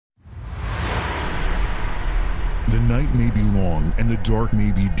The night may be long and the dark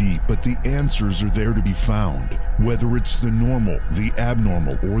may be deep, but the answers are there to be found. Whether it's the normal, the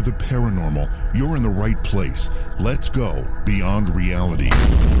abnormal, or the paranormal, you're in the right place. Let's go beyond reality.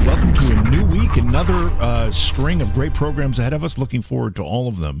 Welcome to a new week, another string of great programs ahead of us. Looking forward to all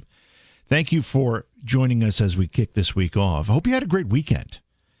of them. Thank you for joining us as we kick this week off. I hope you had a great weekend.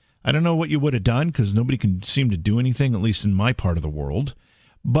 I don't know what you would have done because nobody can seem to do anything, at least in my part of the world.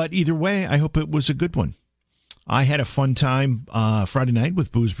 But either way, I hope it was a good one. I had a fun time Friday night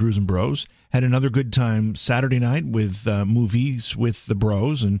with Booze, Brews, and Bros. Had another good time Saturday night with movies with the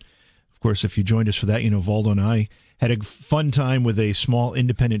bros. And, of course, if you joined us for that, you know, Valdo and I had a fun time with a small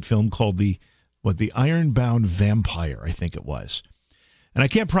independent film called the Ironbound Vampire, I think it was. And I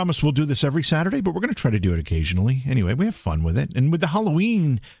can't promise we'll do this every Saturday, but we're going to try to do it occasionally. Anyway, we have fun with it. And with the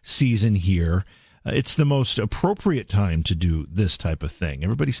Halloween season here, it's the most appropriate time to do this type of thing.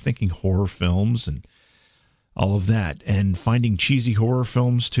 Everybody's thinking horror films and all of that. And finding cheesy horror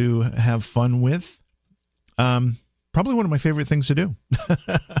films to have fun with, probably one of my favorite things to do.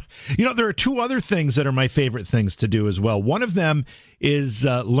 You know, there are two other things that are my favorite things to do as well. One of them is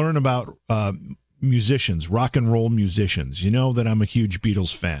learn about musicians, rock and roll musicians. You know that I'm a huge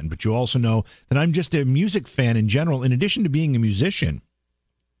Beatles fan, but you also know that I'm just a music fan in general. In addition to being a musician,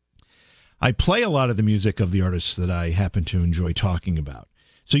 I play a lot of the music of the artists that I happen to enjoy talking about.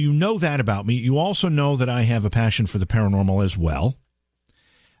 So you know that about me. You also know that I have a passion for the paranormal as well.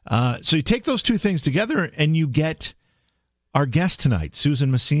 So you take those two things together and you get our guest tonight,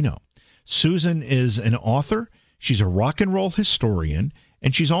 Susan Masino. Susan is an author. She's a rock and roll historian.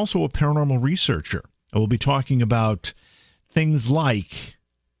 And she's also a paranormal researcher. And we'll be talking about things like,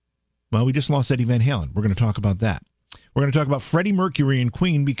 well, we just lost Eddie Van Halen. We're going to talk about that. We're going to talk about Freddie Mercury and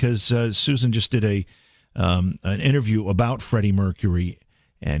Queen because Susan just did an interview about Freddie Mercury,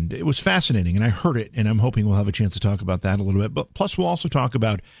 and it was fascinating, and I heard it, and I'm hoping we'll have a chance to talk about that a little bit. But plus, we'll also talk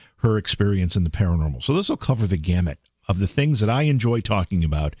about her experience in the paranormal. So this will cover the gamut of the things that I enjoy talking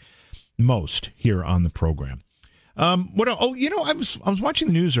about most here on the program. I was watching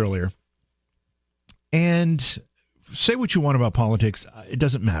the news earlier, and say what you want about politics, it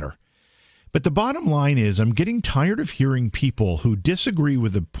doesn't matter. But the bottom line is I'm getting tired of hearing people who disagree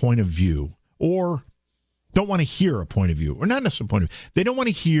with a point of view or don't want to hear a point of view, or not necessarily a point of view. They don't want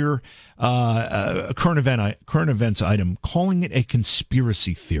to hear a current events item, calling it a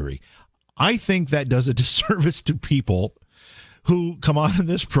conspiracy theory. I think that does a disservice to people who come on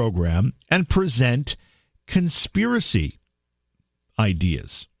this program and present conspiracy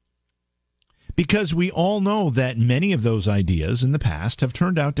ideas, because we all know that many of those ideas in the past have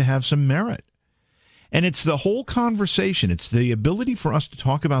turned out to have some merit. And it's the whole conversation, it's the ability for us to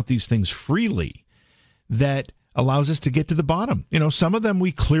talk about these things freely that allows us to get to the bottom. You know, some of them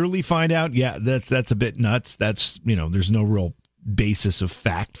we clearly find out, yeah, that's a bit nuts. That's, you know, there's no real basis of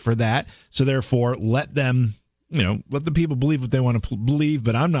fact for that. So therefore, let the people believe what they want to believe,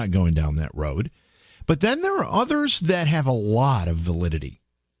 but I'm not going down that road. But then there are others that have a lot of validity.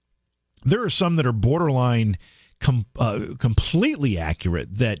 There are some that are borderline completely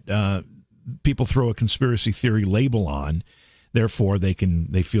accurate that people throw a conspiracy theory label on. Therefore, they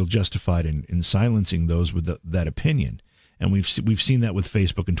feel justified in silencing those with that opinion. And we've seen that with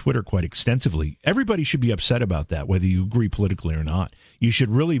Facebook and Twitter quite extensively. Everybody should be upset about that, whether you agree politically or not. You should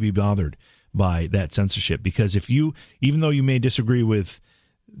really be bothered by that censorship, because even though you may disagree with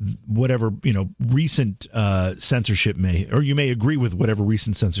whatever, you know, recent censorship or you may agree with whatever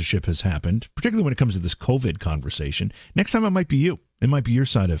recent censorship has happened, particularly when it comes to this COVID conversation, next time it might be you. It might be your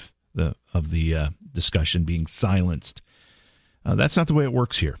side of the discussion being silenced. That's not the way it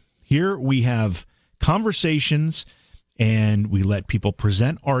works here. Here we have conversations and we let people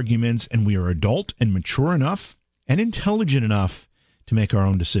present arguments, and we are adult and mature enough and intelligent enough to make our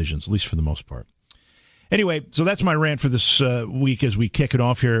own decisions, at least for the most part. Anyway, so that's my rant for this week as we kick it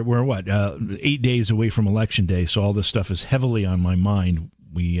off here. We're 8 days away from Election Day, so all this stuff is heavily on my mind.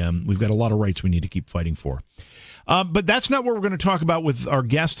 We've got a lot of rights we need to keep fighting for. But that's not what we're going to talk about with our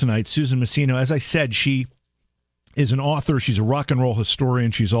guest tonight, Susan Masino. As I said, she is an author. She's a rock and roll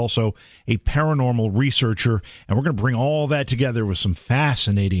historian. She's also a paranormal researcher. And we're going to bring all that together with some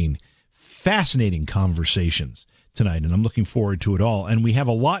fascinating conversations tonight. And I'm looking forward to it all. And we have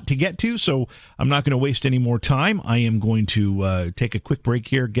a lot to get to, so I'm not going to waste any more time. I am going to take a quick break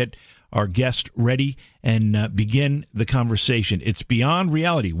here, get our guest ready, and begin the conversation. It's Beyond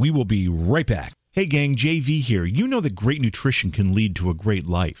Reality. We will be right back. Hey gang, JV here. You know that great nutrition can lead to a great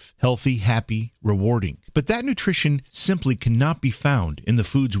life. Healthy, happy, rewarding. But that nutrition simply cannot be found in the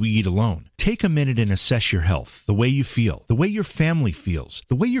foods we eat alone. Take a minute and assess your health, the way you feel, the way your family feels,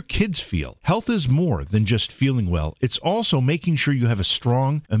 the way your kids feel. Health is more than just feeling well. It's also making sure you have a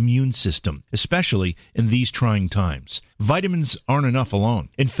strong immune system, especially in these trying times. Vitamins aren't enough alone.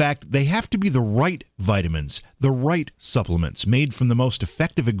 In fact, they have to be the right vitamins, the right supplements made from the most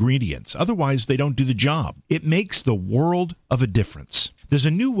effective ingredients. Otherwise, they don't do the job. It makes the world of a difference. There's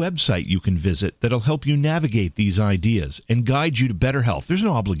a new website you can visit that'll help you navigate these ideas and guide you to better health. There's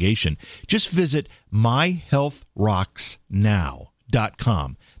no obligation. Just visit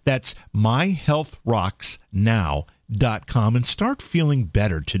myhealthrocksnow.com. That's myhealthrocksnow.com and start feeling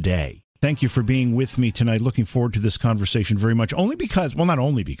better today. Thank you for being with me tonight. Looking forward to this conversation very much. Not only because,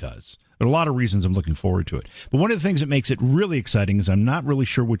 there are a lot of reasons I'm looking forward to it. But one of the things that makes it really exciting is I'm not really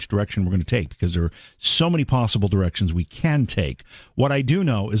sure which direction we're going to take because there are so many possible directions we can take. What I do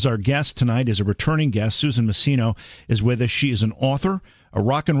know is our guest tonight is a returning guest. Susan Masino is with us. She is an author, a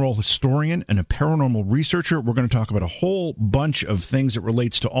rock and roll historian, and a paranormal researcher. We're going to talk about a whole bunch of things that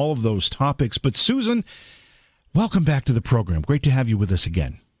relates to all of those topics. But Susan, welcome back to the program. Great to have you with us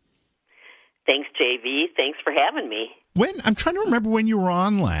again. Thanks, JV. Thanks for having me. I'm trying to remember when you were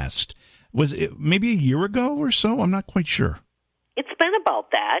on last. Was it maybe a year ago or so? I'm not quite sure. It's been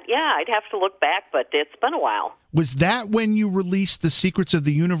about that. Yeah, I'd have to look back, but it's been a while. Was that when you released the Secrets of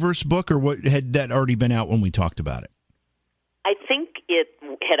the Universe book, or what had that already been out when we talked about it? I think it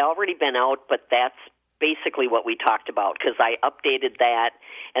had already been out, but that's basically what we talked about because I updated that,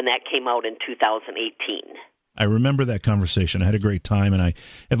 and that came out in 2018. I remember that conversation. I had a great time, and I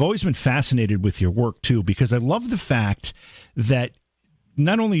have always been fascinated with your work, too, because I love the fact that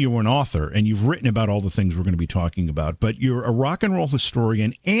not only you're an author, and you've written about all the things we're going to be talking about, but you're a rock and roll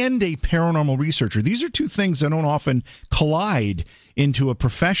historian and a paranormal researcher. These are two things that don't often collide into a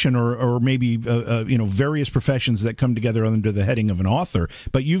profession or maybe various professions that come together under the heading of an author,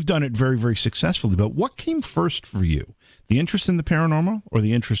 but you've done it very, very successfully. But what came first for you, the interest in the paranormal or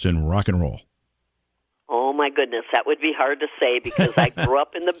the interest in rock and roll? Oh, my goodness, that would be hard to say because I grew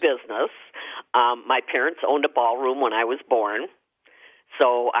up in the business. My parents owned a ballroom when I was born,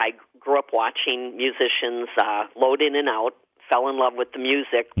 so I grew up watching musicians load in and out, fell in love with the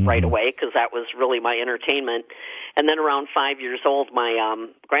music right away because that was really my entertainment. And then around 5 years old, my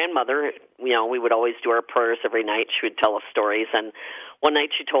grandmother, we would always do our prayers every night. She would tell us stories, and one night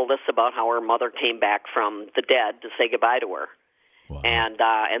she told us about how her mother came back from the dead to say goodbye to her. Wow. And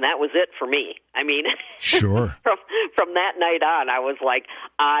that was it for me. I mean, sure. From that night on, I was like,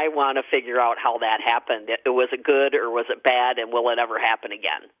 I want to figure out how that happened. Was it good or was it bad, and will it ever happen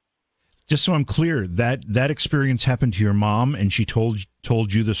again? Just so I'm clear, that experience happened to your mom, and she told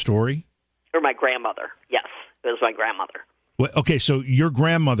you the story? Or my grandmother, yes. It was my grandmother. Well, okay, so your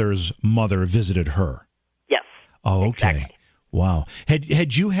grandmother's mother visited her? Yes. Oh, okay. Exactly. Wow.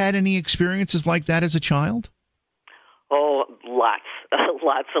 Had you had any experiences like that as a child? Oh, lots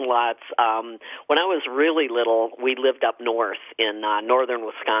and lots. When I was really little, we lived up north in northern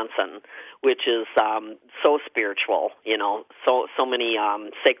Wisconsin, which is so spiritual, so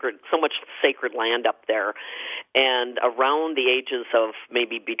much sacred land up there. And around the ages of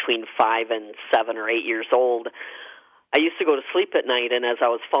maybe between 5 and 7 or 8 years old, I used to go to sleep at night, and as I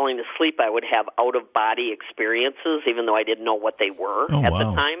was falling asleep, I would have out-of-body experiences, even though I didn't know what they were at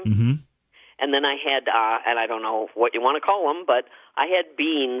the time. Mm-hmm. And then I had, and I don't know what you want to call them, but I had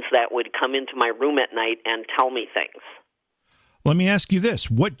beings that would come into my room at night and tell me things. Let me ask you this.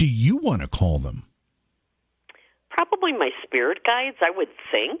 What do you want to call them? Probably my spirit guides, I would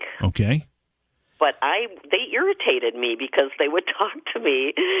think. Okay. But they irritated me because they would talk to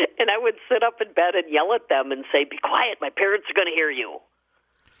me, and I would sit up in bed and yell at them and say, "Be quiet, my parents are going to hear you."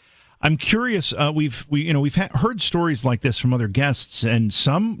 I'm curious. We've heard stories like this from other guests, and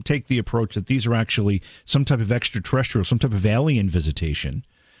some take the approach that these are actually some type of extraterrestrial, some type of alien visitation,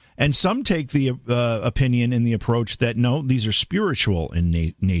 and some take the opinion and the approach that no, these are spiritual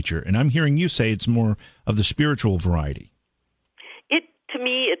in nature. And I'm hearing you say it's more of the spiritual variety. To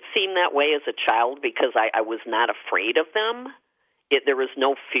me, it seemed that way as a child because I was not afraid of them. There was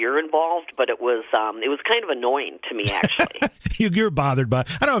no fear involved, but it was kind of annoying to me, actually. You're bothered by,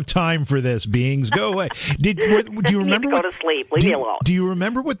 I don't have time for this, beings. Go away. Do you remember? Go to sleep. Leave me alone. Do you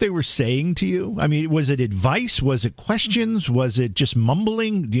remember what they were saying to you? I mean, was it advice? Was it questions? Was it just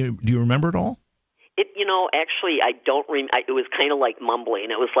mumbling? Do you remember it all? Actually, I don't remember. It was kind of like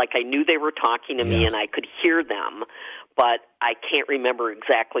mumbling. It was like I knew they were talking to me and I could hear them, but I can't remember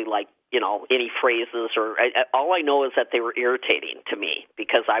exactly any phrases or all I know is that they were irritating to me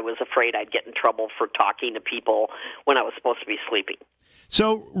because I was afraid I'd get in trouble for talking to people when I was supposed to be sleeping.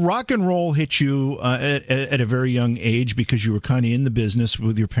 So rock and roll hit you at a very young age because you were kind of in the business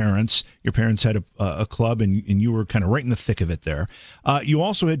with your parents. Your parents had a club, and you were kind of right in the thick of it there. You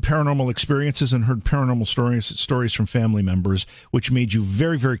also had paranormal experiences and heard paranormal stories from family members, which made you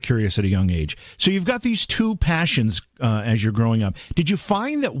very, very curious at a young age. So you've got these two passions as you're growing up. Did you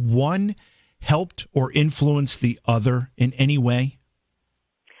find that one helped or influenced the other in any way?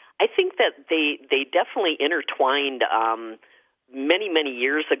 I think that they definitely intertwined many, many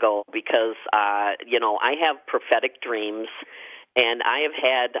years ago because, I have prophetic dreams, and I have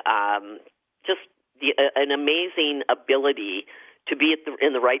had an amazing ability to be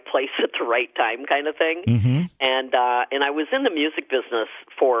in the right place at the right time kind of thing. Mm-hmm. And I was in the music business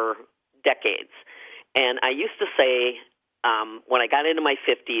for decades. And I used to say, when I got into my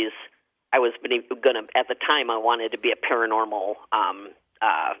 50s, I was going to, at the time, I wanted to be a paranormal,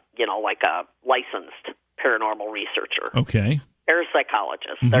 like a licensed paranormal researcher. Okay.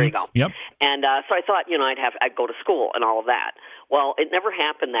 Parapsychologist. Mm-hmm. There you go. Yep. And so I thought, I'd go to school and all of that. Well, it never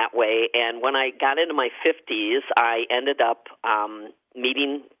happened that way. And when I got into my 50s, I ended up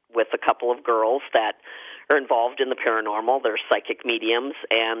meeting with a couple of girls that are involved in the paranormal. They're psychic mediums,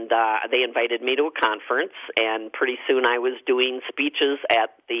 and they invited me to a conference. And pretty soon, I was doing speeches at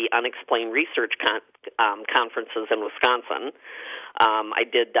the Unexplained Research conferences in Wisconsin. I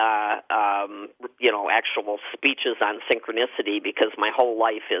did, actual speeches on synchronicity because my whole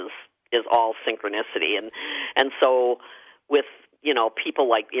life is all synchronicity, and so with people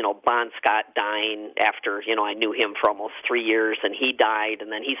like Bon Scott dying after I knew him for almost 3 years, and he died,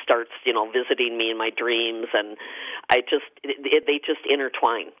 and then he starts visiting me in my dreams, and they just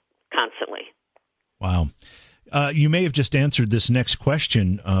intertwine constantly. Wow. You may have just answered this next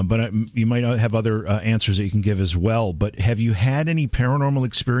question, but you might have other answers that you can give as well. But have you had any paranormal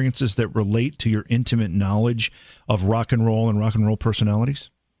experiences that relate to your intimate knowledge of rock and roll personalities?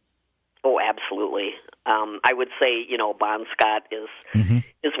 Oh, absolutely. I would say, Bon Scott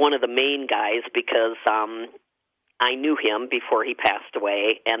is one of the main guys because I knew him before he passed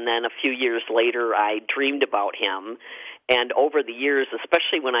away, and then a few years later I dreamed about him. And over the years,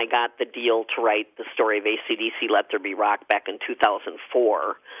 especially when I got the deal to write the story of AC/DC Let There Be Rock back in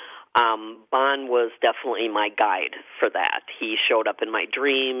 2004, Bon was definitely my guide for that. He showed up in my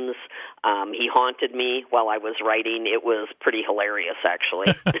dreams. He haunted me while I was writing. It was pretty hilarious,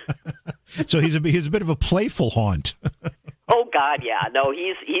 actually. So he's a bit of a playful haunt. Oh God, yeah. No,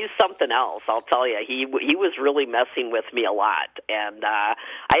 he's something else. I'll tell you. He was really messing with me a lot, and I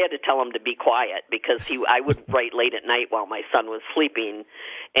had to tell him to be quiet because I would write late at night while my son was sleeping,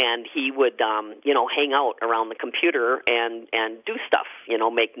 and he would hang out around the computer and do stuff,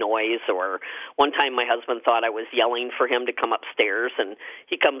 make noise. Or one time my husband thought I was yelling for him to come upstairs, and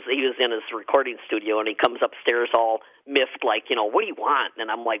he was in his recording studio, and he comes upstairs all miffed, like, what do you want? And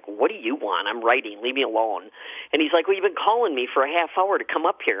I'm like, what do you want? I'm writing. Leave me alone. And he's like, well, you've been calling me for a half hour to come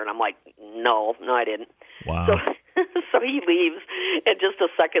up here. And I'm like, no, I didn't. Wow. So he leaves, and just a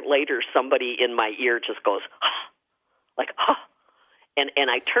second later, somebody in my ear just goes, like, and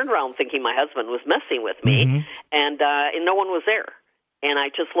I turned around thinking my husband was messing with me, mm-hmm. and no one was there. And I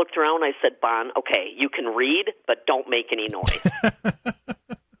just looked around, I said, Bon, okay, you can read, but don't make any noise.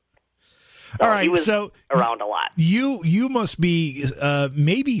 All right, he was so around a lot. You must be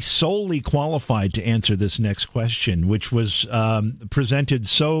maybe solely qualified to answer this next question, which was presented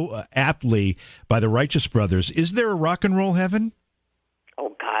so aptly by the Righteous Brothers. Is there a rock and roll heaven?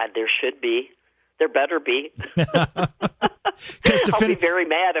 Oh, God, there should be. There better be. I'll be very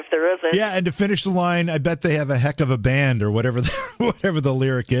mad if there isn't. Yeah, and to finish the line, I bet they have a heck of a band or whatever the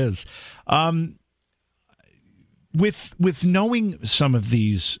lyric is. With knowing some of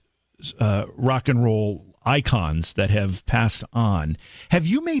these rock and roll icons that have passed on, have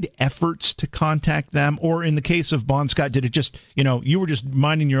you made efforts to contact them? Or in the case of Bon Scott, did it just, you were just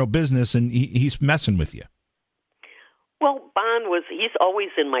minding your own business and he's messing with you? Well, Bon he's always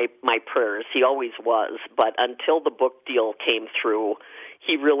in my prayers. He always was. But until the book deal came through,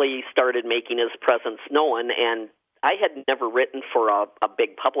 he really started making his presence known. And I had never written for a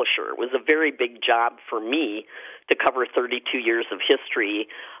big publisher. It was a very big job for me to cover 32 years of history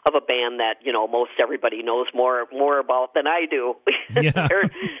of a band that, most everybody knows more about than I do. Yeah. There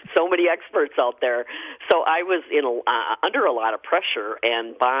are so many experts out there. So I was under a lot of pressure,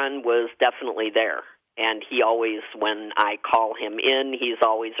 and Bon was definitely there. And he always, when I call him in, he's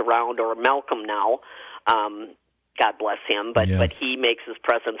always around, or Malcolm now. God bless him, but he makes his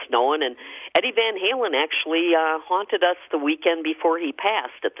presence known. And Eddie Van Halen actually haunted us the weekend before he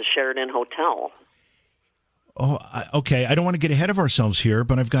passed at the Sheraton Hotel. Oh, okay. I don't want to get ahead of ourselves here,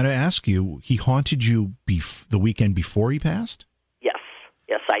 but I've got to ask you, he haunted you the weekend before he passed? Yes.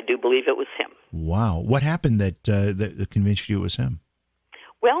 I do believe it was him. Wow. What happened that convinced you it was him?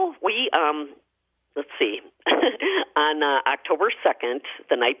 Well, we, let's see. On October 2nd,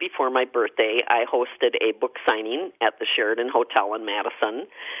 the night before my birthday, I hosted a book signing at the Sheraton Hotel in Madison,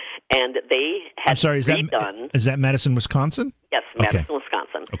 and they had redone. Is that Madison, Wisconsin? Yes, Madison,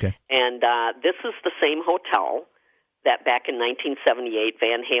 Wisconsin. Okay. And this is the same hotel that back in 1978,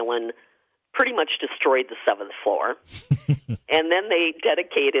 Van Halen pretty much destroyed the 7th floor. And then they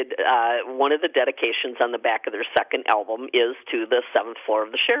dedicated, one of the dedications on the back of their second album is to the 7th floor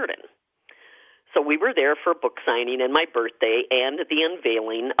of the Sheraton. So we were there for a book signing and my birthday and the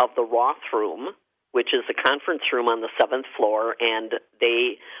unveiling of the Roth Room, which is a conference room on the 7th floor. And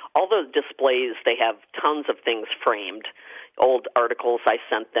all the displays, they have tons of things framed, old articles I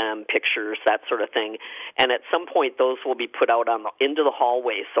sent them, pictures, that sort of thing. And at some point, those will be put out into the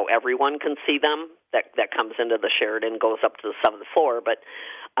hallway so everyone can see them. That comes into the Sheraton, goes up to the 7th floor. But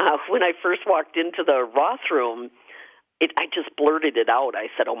when I first walked into the Roth Room, I just blurted it out. I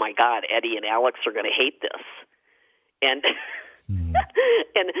said, "Oh my God, Eddie and Alex are going to hate this," and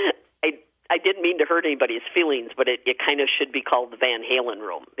and I didn't mean to hurt anybody's feelings, but it kind of should be called the Van Halen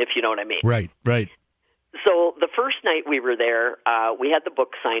Room, if you know what I mean. Right. So the first night we were there, we had the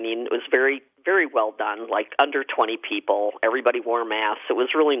book signing. It was very, very well done, like under 20 people. Everybody wore masks. It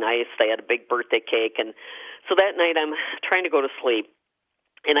was really nice. They had a big birthday cake, and so that night I'm trying to go to sleep,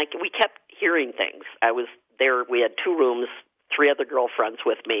 and we kept hearing things. I was there, we had 2 rooms, 3 other girlfriends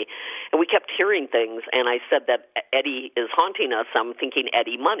with me, and we kept hearing things, and I said that Eddie is haunting us. I'm thinking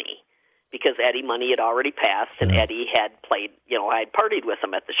Eddie Money, because Eddie Money had already passed, and Eddie had played, I had partied with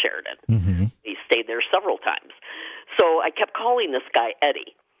him at the Sheraton. Mm-hmm. He stayed there several times. So I kept calling this guy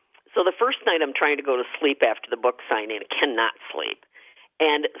Eddie. So the first night I'm trying to go to sleep after the book signing, I cannot sleep.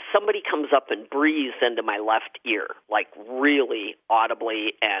 And somebody comes up and breathes into my left ear, like really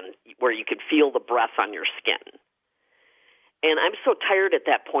audibly, and where you could feel the breath on your skin. And I'm so tired at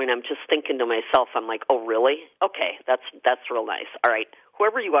that point, I'm just thinking to myself, I'm like, oh, really? Okay, that's real nice. All right,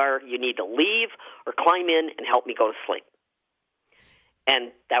 whoever you are, you need to leave or climb in and help me go to sleep. And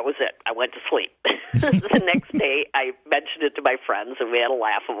that was it. I went to sleep. The next day, I mentioned it to my friends, and we had a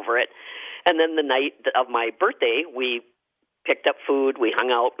laugh over it. And then the night of my birthday, we picked up food, we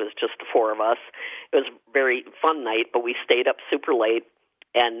hung out, it was just the 4 of us. It was a very fun night, but we stayed up super late,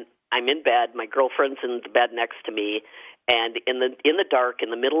 and I'm in bed, my girlfriend's in the bed next to me, and in the dark,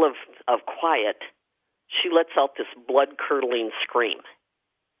 in the middle of quiet, she lets out this blood-curdling scream.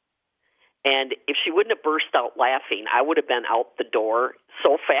 And if she wouldn't have burst out laughing, I would have been out the door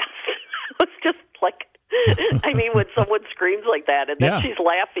so fast. It was just like, when someone screams like that, and then she's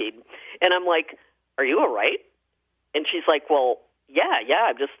laughing, and I'm like, are you all right? And she's like, well, yeah,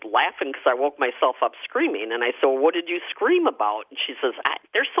 I'm just laughing because I woke myself up screaming. And I said, well, what did you scream about? And she says,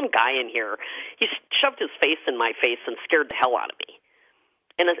 there's some guy in here. He shoved his face in my face and scared the hell out of me.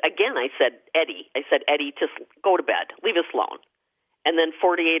 And again, I said, Eddie, just go to bed. Leave us alone. And then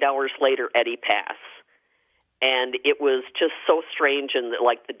 48 hours later, Eddie passed. And it was just so strange. And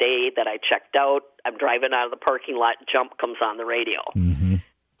like the day that I checked out, I'm driving out of the parking lot, Jump comes on the radio. Mm-hmm.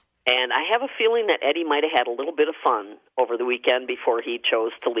 And I have a feeling that Eddie might have had a little bit of fun over the weekend before he chose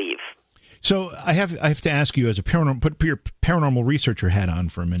to leave. So I have to ask you, as a put your paranormal researcher hat on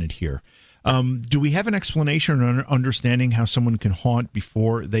for a minute here. Do we have an explanation or understanding how someone can haunt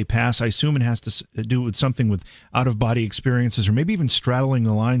before they pass? I assume it has to do with something with out-of-body experiences, or maybe even straddling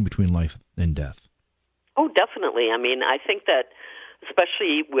the line between life and death. Oh, definitely. I think that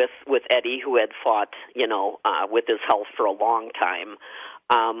especially with Eddie, who had fought, with his health for a long time,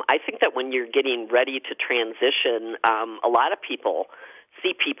 I think that when you're getting ready to transition, a lot of people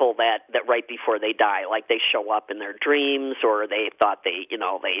see people that right before they die, like they show up in their dreams, or they thought they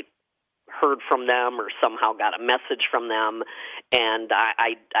heard from them or somehow got a message from them. And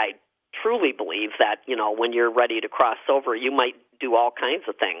I truly believe that, when you're ready to cross over, you might do all kinds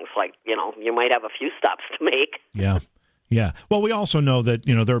of things. Like, you might have a few stops to make. Yeah. Well, we also know that,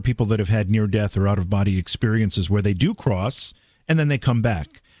 there are people that have had near-death or out-of-body experiences where they do cross and then they come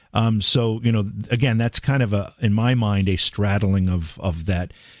back. So, again, that's kind of in my mind, a straddling of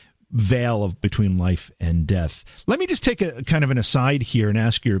that veil of between life and death. Let me just take a kind of an aside here and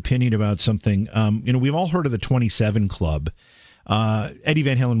ask your opinion about something. We've all heard of the 27 Club. Eddie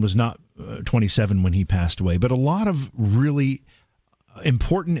Van Halen was not 27 when he passed away, but a lot of really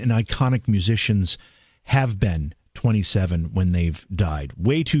important and iconic musicians have been 27 when they've died,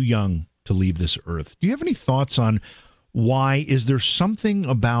 way too young to leave this earth. Do you have any thoughts on why? Is there something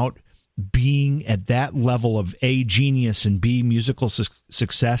about being at that level of A, genius, and B, musical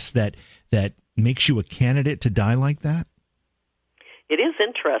success that makes you a candidate to die like that? It is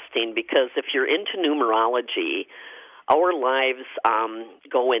interesting because if you're into numerology, our lives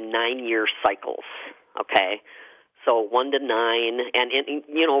go in 9-year cycles, okay? So 1 to 9, and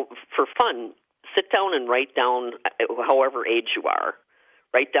for fun, sit down and write down however age you are.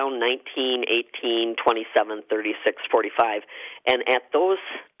 Write down 19, 18, 27, 36, 45, and at those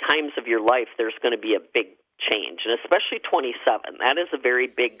times of your life, there's going to be a big change, and especially 27. That is a very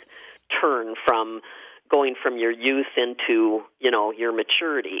big turn from going from your youth into, your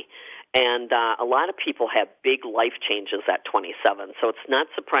maturity. And a lot of people have big life changes at 27. So it's not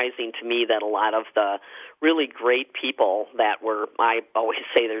surprising to me that a lot of the really great people that I always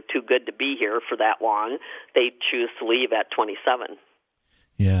say they're too good to be here for that long, they choose to leave at 27.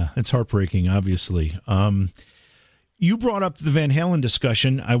 Yeah, it's heartbreaking, obviously. You brought up the Van Halen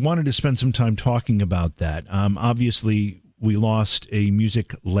discussion. I wanted to spend some time talking about that. Obviously, we lost a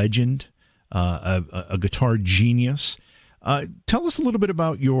music legend, a guitar genius. Tell us a little bit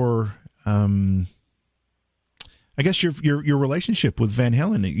about your relationship with Van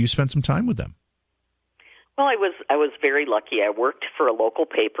Halen. You spent some time with them. Well, I was very lucky. I worked for a local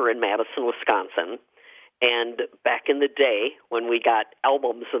paper in Madison, Wisconsin. And back in the day when we got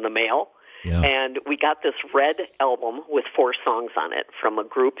albums in the mail, and we got this red album with 4 songs on it from a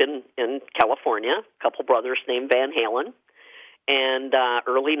group in California, a couple brothers named Van Halen, and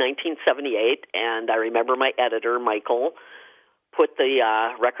early 1978. And I remember my editor, Michael, put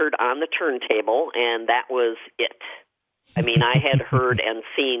the record on the turntable, and that was it. I mean, I had heard and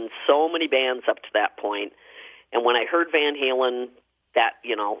seen so many bands up to that point, and when I heard Van Halen, that,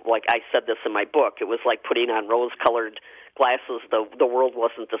 like I said this in my book, it was like putting on rose-colored glasses. The world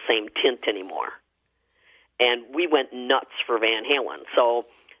wasn't the same tint anymore. And we went nuts for Van Halen.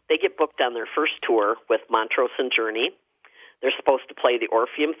 So they get booked on their first tour with Montrose and Journey. They're supposed to play the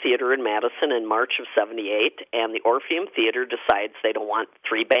Orpheum Theater in Madison in March of 78, and the Orpheum Theater decides they don't want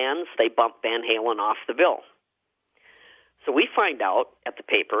 3 bands. They bump Van Halen off the bill. So we find out at the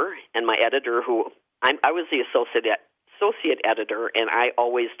paper, and my editor, I was the associate editor, and I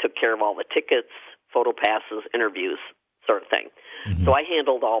always took care of all the tickets, photo passes, interviews, sort of thing. Mm-hmm. So I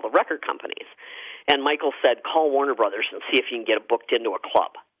handled all the record companies. And Michael said, call Warner Brothers and see if you can get booked into a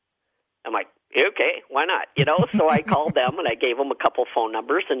club. I'm like, okay, why not? So I called them, and I gave them a couple phone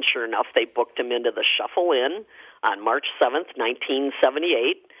numbers, and sure enough, they booked him into the Shuffle Inn on March 7th,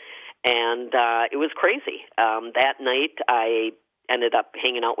 1978, and it was crazy. That night, I ended up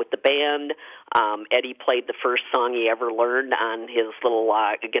hanging out with the band. Eddie played the first song he ever learned on his little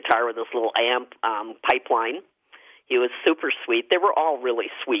guitar with his little amp, Pipeline. He was super sweet. They were all really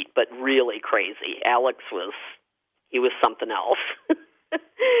sweet, but really crazy. Alex was something else.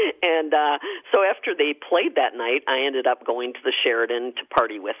 And so after they played that night, I ended up going to the Sheraton to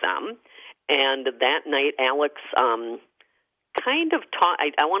party with them. And that night, Alex kind of taught,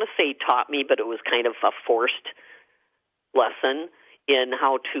 I want to say taught me, but it was kind of a forced lesson in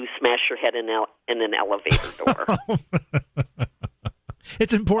how to smash your head in an elevator door.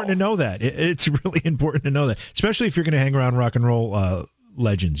 It's important to know that. It's really important to know that, especially if you're going to hang around rock and roll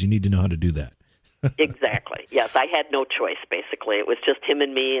legends. You need to know how to do that. Exactly. Yes, I had no choice, basically. It was just him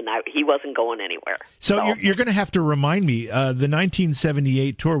and me, and he wasn't going anywhere. So you're going to have to remind me, the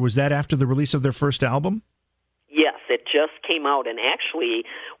 1978 tour, was that after the release of their first album? Yes, it just came out, and actually,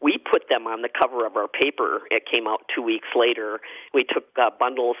 we put them on the cover of our paper. It came out 2 weeks later. We took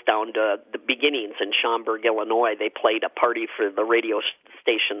bundles down to the beginnings in Schaumburg, Illinois. They played a party for the radio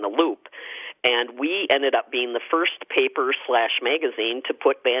station, The Loop, and we ended up being the first paper/magazine to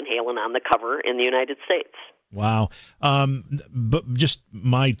put Van Halen on the cover in the United States. Wow. But just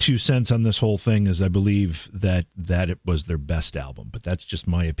my 2 cents on this whole thing is I believe that it was their best album, but that's just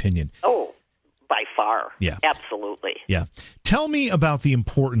my opinion. Oh, by far. Yeah. Absolutely. Yeah. Tell me about the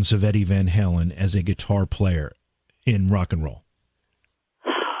importance of Eddie Van Halen as a guitar player in rock and roll.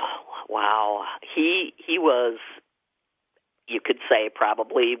 Wow. He was, you could say,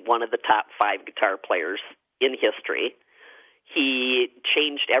 probably one of the top 5 guitar players in history. He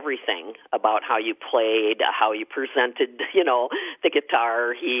changed everything about how you played, how you presented, the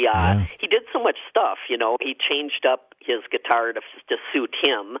guitar. He did so much stuff, He changed up his guitar to suit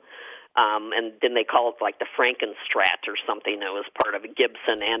him. And then they call it like the Frankenstrat or something. That was part of a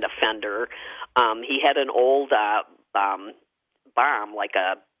Gibson and a Fender. He had an old bomb, like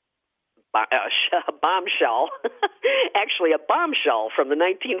a bombshell, actually a bombshell from the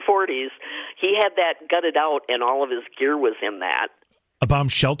 1940s. He had that gutted out, and all of his gear was in that. A bomb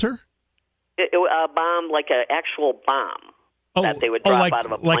shelter? A bomb, like an actual bomb that they would drop out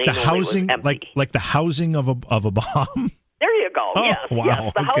of a plane. Like the housing, like the housing of a bomb. There you go. Oh, yes, wow.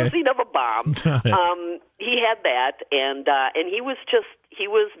 yes. The Okay. Housing of a Bomb. He had that, and he was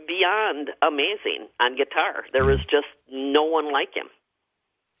beyond amazing on guitar. There was just no one like him.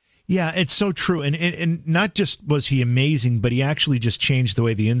 Yeah, it's so true. And not just was he amazing, but he actually just changed the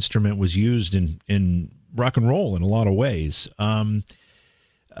way the instrument was used in rock and roll in a lot of ways.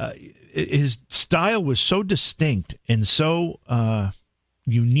 His style was so distinct and so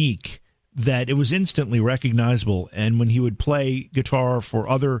unique that it was instantly recognizable. And when he would play guitar for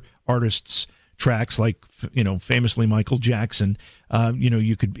other artists' tracks, like famously Michael Jackson,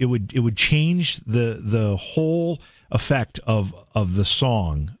 it would change the whole effect of the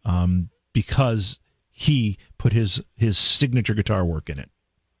song because he put his signature guitar work in it.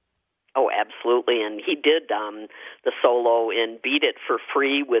 Oh, absolutely. And he did the solo in Beat It for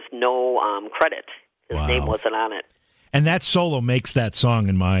free with no credit. His name wasn't on it. And that solo makes that song,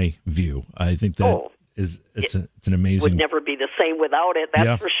 in my view. I think that it's an amazing. Would never be the same without it,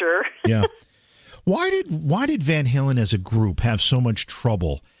 that's for sure. Yeah. Why did Van Halen as a group have so much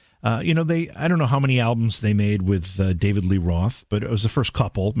trouble? I don't know how many albums they made with David Lee Roth, but it was the first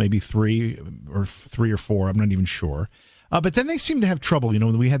couple, maybe three or four. I'm not even sure. But then they seemed to have trouble.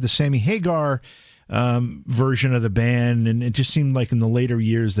 We had the Sammy Hagar version of the band, and it just seemed like in the later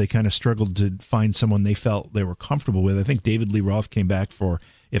years they kind of struggled to find someone they felt they were comfortable with. I think David Lee Roth came back for,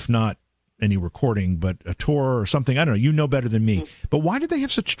 if not any recording, but a tour or something. I don't know. You know better than me. But why did they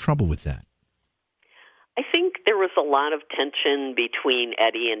have such trouble with that? I think there was a lot of tension between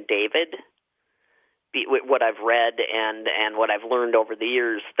Eddie and David. What I've read and what I've learned over the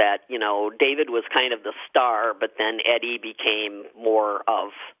years, that David was kind of the star, but then Eddie became more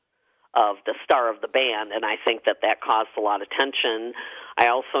of the star of the band, and I think that caused a lot of tension. I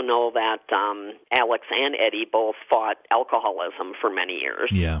also know that Alex and Eddie both fought alcoholism for many years.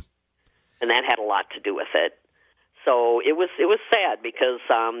 Yeah, and that had a lot to do with it. So it was sad because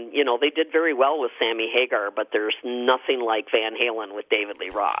they did very well with Sammy Hagar, but there's nothing like Van Halen with David Lee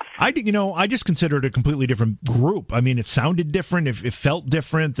Roth. I just consider it a completely different group. I mean, it sounded different, it felt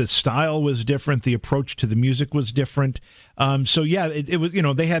different, the style was different, the approach to the music was different. It was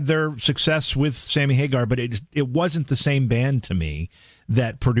they had their success with Sammy Hagar, but it wasn't the same band to me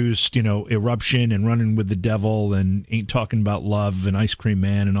that produced Eruption and Running with the Devil and Ain't Talking About Love and Ice Cream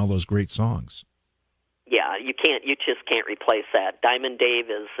Man and all those great songs. Yeah, you just can't replace that. Diamond Dave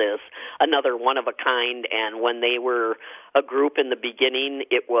is another one of a kind, and when they were a group in the beginning,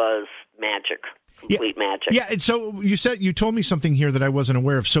 it was magic, complete magic. Yeah, and so you told me something here that I wasn't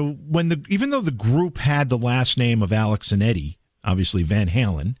aware of. So even though the group had the last name of Alex and Eddie, obviously Van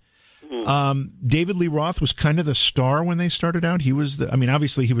Halen, David Lee Roth was kind of the star when they started out. He was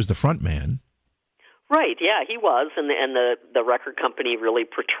obviously he was the front man. Right, yeah, he was, and the record company really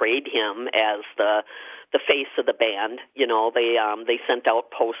portrayed him as the face of the band. They sent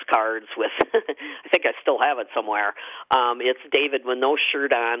out postcards with, I think I still have it somewhere. It's David with no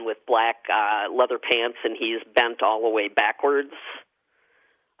shirt on, with black leather pants, and he's bent all the way backwards.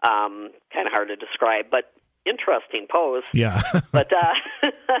 Kind of hard to describe, but interesting pose. Yeah. but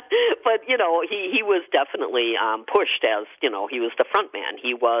he was definitely pushed as he was the front man.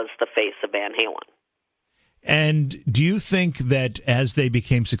 He was the face of Van Halen. And do you think that as they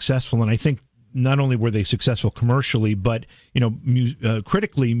became successful, and I think not only were they successful commercially, but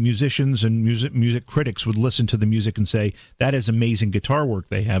critically, musicians and music critics would listen to the music and say that is amazing guitar work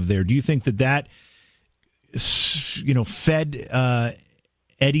they have there. Do you think that fed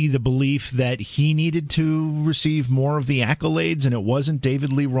Eddie the belief that he needed to receive more of the accolades, and it wasn't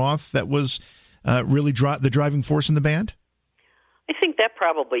David Lee Roth that was really the driving force in the band? I think that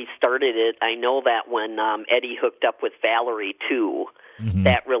probably started it. I know that when Eddie hooked up with Valerie, too,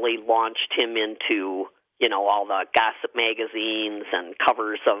 that really launched him into, all the gossip magazines and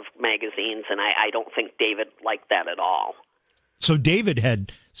covers of magazines, and I don't think David liked that at all. So David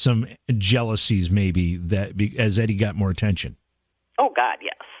had some jealousies, maybe, that as Eddie got more attention. Oh, God,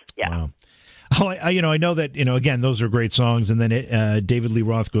 yes. Yeah. Wow. I know that, again, those are great songs. And then David Lee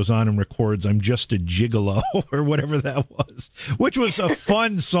Roth goes on and records I'm Just a Gigolo or whatever that was, which was a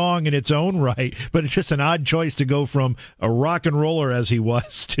fun song in its own right. But it's just an odd choice to go from a rock and roller as he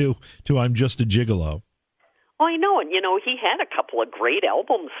was to I'm Just a Gigolo. Oh, I know. And, he had a couple of great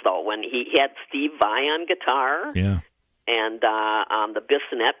albums, though, when he had Steve Vai on guitar. Yeah. And the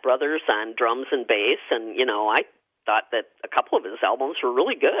Bissonette brothers on drums and bass. And, I thought that a couple of his albums were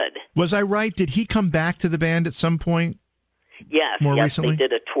really good. Was I right? Did he come back to the band at some point? Yes. Recently? They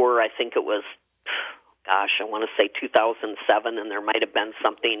did a tour, I think it was, I want to say 2007, and there might have been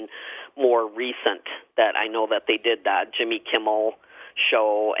something more recent that I know that they did. Jimmy Kimmel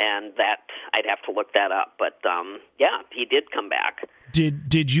show, and that I'd have to look that up. But yeah, he did come back.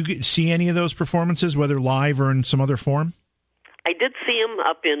 Did you see any of those performances, whether live or in some other form? I did see him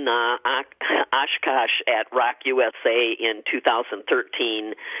up in Oshkosh at Rock USA in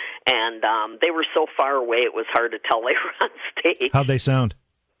 2013, and they were so far away it was hard to tell they were on stage. How'd they sound?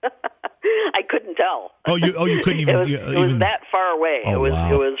 I couldn't tell. Oh, you couldn't even. It was that far away. Oh,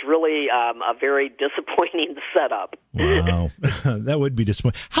 It was really a very disappointing setup. Wow, that would be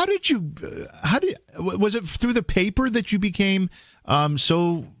disappointing. Was it through the paper that you became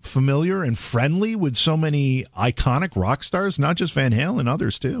so familiar and friendly with so many iconic rock stars, not just Van Halen,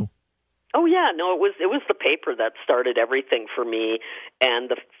 others too? Oh yeah, no, it was the paper that started everything for me, and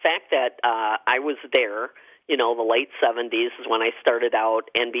the fact that I was there. You know, the late 70s is when I started out,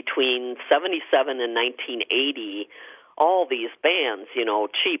 and between 77 and 1980, all these bands, you know,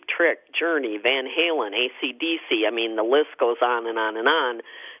 Cheap Trick, Journey, Van Halen, AC/DC, I mean, the list goes on and on and on,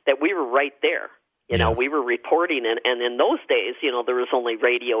 that we were right there. You know, we were reporting, and in those days, you know, there was only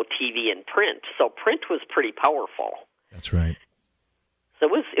radio, TV, and print, so print was pretty powerful. That's right. So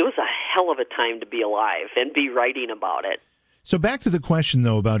it was a hell of a time to be alive and be writing about it. So back to the question,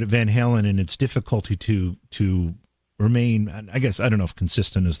 though, about Van Halen and its difficulty to remain, I guess, I don't know if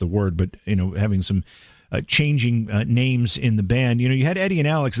consistent is the word, but, you know, having some changing names in the band. You know, you had Eddie and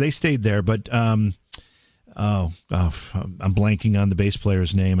Alex, they stayed there, but, I'm blanking on the bass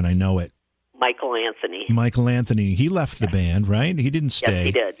player's name, and I know it. Michael Anthony. Michael Anthony. He left the band, right? He didn't stay. Yes,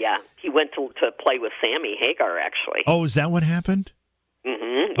 he did, yeah. He went to play with Sammy Hagar, actually. Oh, is that what happened?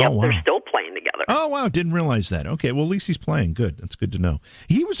 Mm-hmm. Yep, oh, wow. They're still playing together. Oh, wow. Didn't realize that. Okay, well, at least he's playing. Good. That's good to know.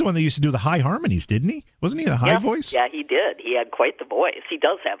 He was the one that used to do the high harmonies, didn't he? Wasn't he a high voice? Yeah, he did. He had quite the voice. He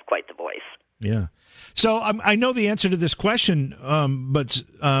does have quite the voice. Yeah. So I know the answer to this question, but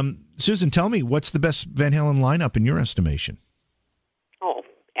Susan, tell me, what's the best Van Halen lineup in your estimation? Oh,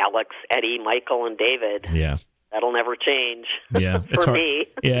 Alex, Eddie, Michael, and David. Yeah. That'll never change. Yeah, for me.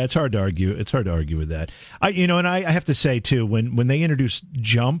 Yeah, it's hard to argue. It's hard to argue with that. I have to say too, when they introduced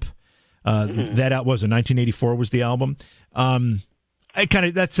Jump, that out was in 1984 was the album.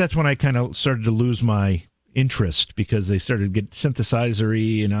 That's when I kind of started to lose my interest because they started to get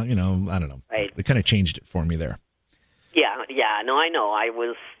synthesizer-y and I don't know. Right. They kind of changed it for me there. Yeah. No, I know.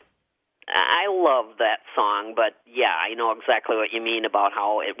 I love that song, but yeah, I know exactly what you mean about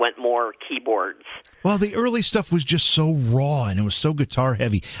how it went more keyboards. Well, the early stuff was just so raw and it was so guitar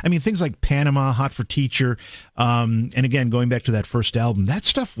heavy. I mean, things like Panama, Hot for Teacher, and again, going back to that first album, that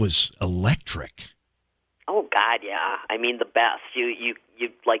stuff was electric. Oh God, yeah. I mean, the best. You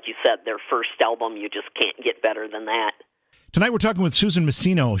like you said, their first album, you just can't get better than that. Tonight we're talking with Susan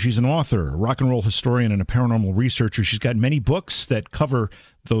Masino. She's an author, a rock and roll historian, and a paranormal researcher. She's got many books that cover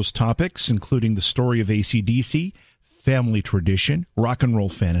those topics, including The Story of AC/DC, Family Tradition, Rock and Roll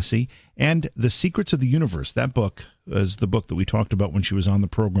Fantasy, and The Secrets of the Universe. That book is the book that we talked about when she was on the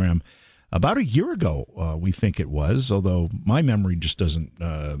program about a year ago, we think it was, although my memory just doesn't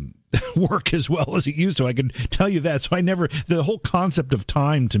work as well as it used to. I can tell you that. So the whole concept of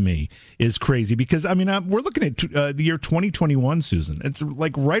time to me is crazy because, I mean, we're looking at the year 2021, Susan. It's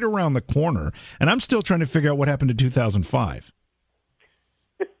like right around the corner, and I'm still trying to figure out what happened to 2005.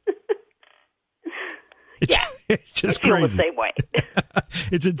 It's just I feel crazy. the same way.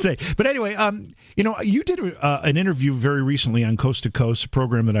 It's insane. But anyway, you did an interview very recently on Coast to Coast, a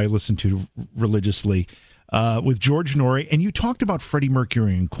program that I listen to religiously, with George Norrie, and you talked about Freddie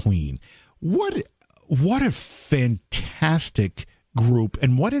Mercury and Queen. What a fantastic group,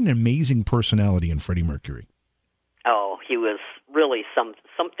 and what an amazing personality in Freddie Mercury. Oh, he was really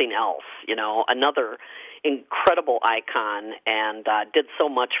something else, another incredible icon, and did so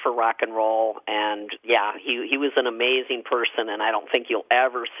much for rock and roll. And yeah, he was an amazing person, and I don't think you'll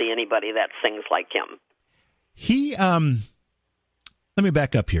ever see anybody that sings like him. He let me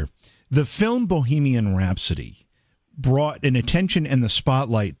back up here. The film Bohemian Rhapsody brought an attention and the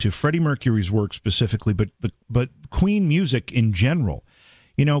spotlight to Freddie Mercury's work specifically, but Queen music in general.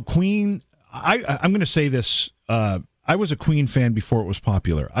 Queen. I'm going to say this. I was a Queen fan before it was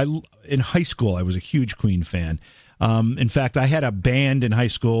popular. In high school, I was a huge Queen fan. In fact, I had a band in high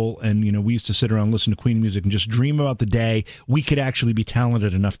school, and we used to sit around and listen to Queen music and just dream about the day we could actually be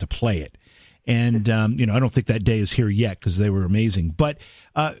talented enough to play it. And I don't think that day is here yet because they were amazing. But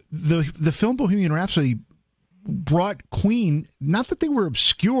the film Bohemian Rhapsody brought Queen. Not that they were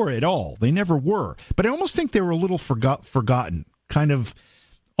obscure at all; they never were. But I almost think they were a little forgotten, kind of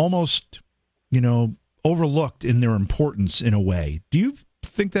almost, overlooked in their importance in a way. Do you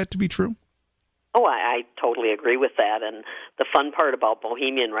think that to be true? Oh, I totally agree with that. And the fun part about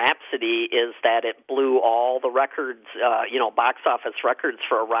Bohemian Rhapsody is that it blew all the records, box office records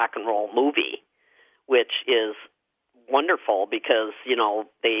for a rock and roll movie, which is wonderful because,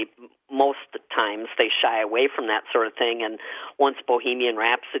 most times they shy away from that sort of thing. And once Bohemian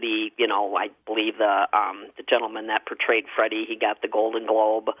Rhapsody, I believe the gentleman that portrayed Freddie, he got the Golden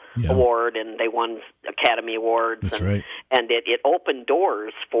Globe Award, and they won Academy Awards. That's right. And it opened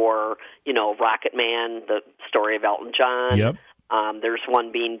doors for, Rocket Man, the story of Elton John. Yep. There's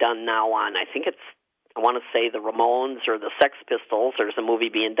one being done now on, I want to say the Ramones or the Sex Pistols. There's a movie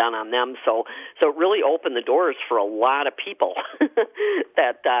being done on them. So it really opened the doors for a lot of people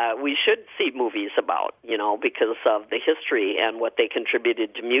that we should see movies about, because of the history and what they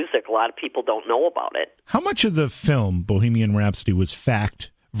contributed to music. A lot of people don't know about it. How much of the film, Bohemian Rhapsody, was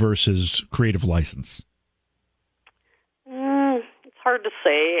fact versus creative license? It's hard to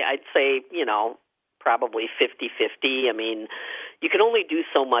say. I'd say, probably 50-50. I mean, you can only do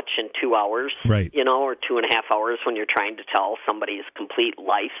so much in 2 hours, right? Or 2.5 hours when you're trying to tell somebody's complete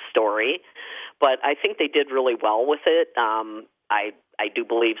life story. But I think they did really well with it. I do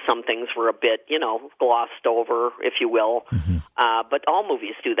believe some things were a bit, glossed over, if you will. Mm-hmm. But all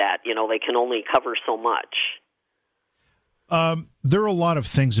movies do that. They can only cover so much. There are a lot of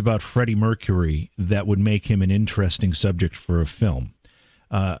things about Freddie Mercury that would make him an interesting subject for a film.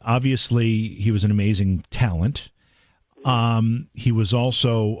 Obviously, he was an amazing talent. He was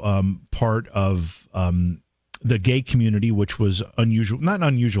also part of the gay community, which was unusual, not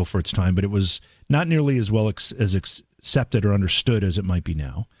unusual for its time, but it was not nearly as well as accepted or understood as it might be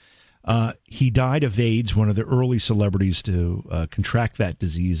now. He died of AIDS, one of the early celebrities to contract that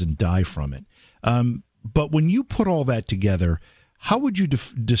disease and die from it. But when you put all that together, how would you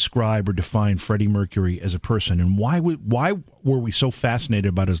describe or define Freddie Mercury as a person, and why were we so fascinated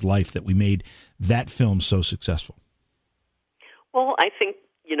about his life that we made that film so successful? Well, I think,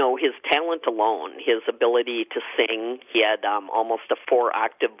 his talent alone, his ability to sing, he had almost a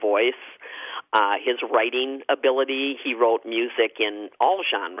 4-octave voice. His writing ability, he wrote music in all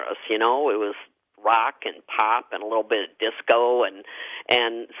genres, it was rock and pop and a little bit of disco and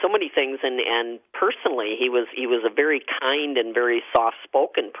so many things, and personally he was a very kind and very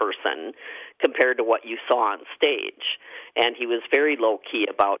soft-spoken person compared to what you saw on stage. And he was very low-key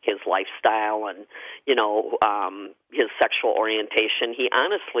about his lifestyle and, his sexual orientation. He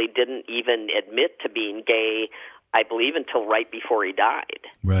honestly didn't even admit to being gay, I believe, until right before he died.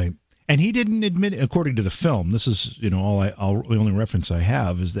 Right. And he didn't admit, according to the film, this is, the only reference I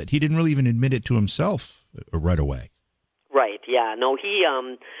have, is that he didn't really even admit it to himself right away. Right, yeah. No, he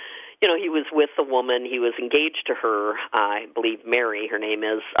was with a woman. He was engaged to her, I believe Mary, her name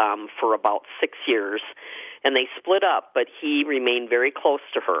is, for about 6 years. And they split up, but he remained very close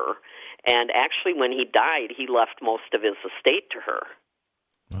to her. And actually, when he died, he left most of his estate to her.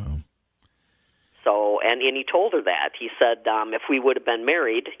 Wow. So, and he told her that. He said, if we would have been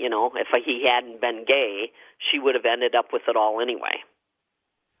married, if he hadn't been gay, she would have ended up with it all anyway.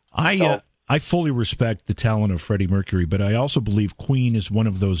 I fully respect the talent of Freddie Mercury, but I also believe Queen is one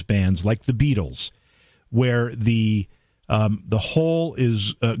of those bands, like the Beatles, where the whole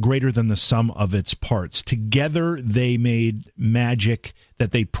is greater than the sum of its parts. Together, they made magic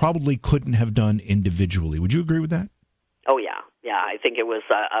that they probably couldn't have done individually. Would you agree with that? Oh, yeah. Yeah, I think it was,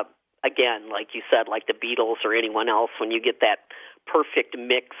 again, like you said, like the Beatles or anyone else, when you get that perfect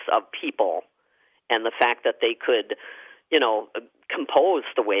mix of people and the fact that they could, compose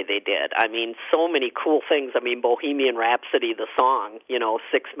the way they did. I mean, so many cool things. I mean, Bohemian Rhapsody, the song,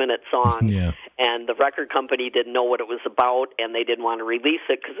 6-minute song. Yeah. And the record company didn't know what it was about, and they didn't want to release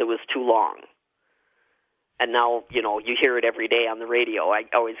it because it was too long. And now, you hear it every day on the radio. I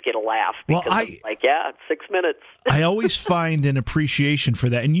always get a laugh because it's like, it's 6 minutes. I always find an appreciation for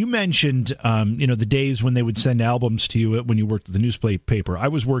that. And you mentioned, the days when they would send albums to you when you worked at the newspaper. I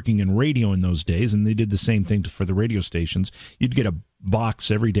was working in radio in those days, and they did the same thing for the radio stations. You'd get a box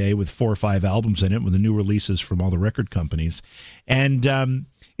every day with 4 or 5 albums in it with the new releases from all the record companies. And, and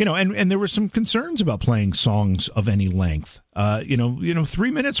there were some concerns about playing songs of any length.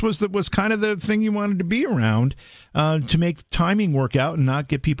 3 minutes was kind of the thing you wanted to be around to make timing work out and not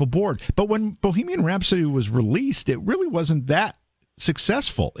get people bored. But when Bohemian Rhapsody was released, it really wasn't that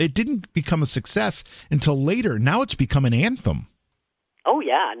successful. It didn't become a success until later. Now it's become an anthem. Oh,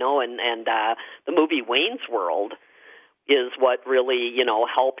 yeah. No, and the movie Wayne's World is what really,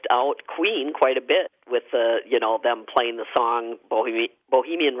 helped out Queen quite a bit with them playing the song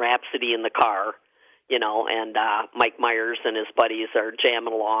Bohemian Rhapsody in the car, and Mike Myers and his buddies are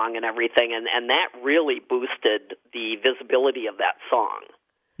jamming along and everything, and that really boosted the visibility of that song.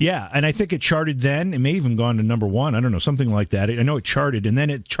 Yeah, and I think it charted then. It may even gone to number one. I don't know, something like that. I know it charted, and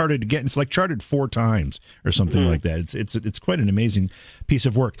then it charted again. It's like charted 4 times or something like that. It's quite an amazing piece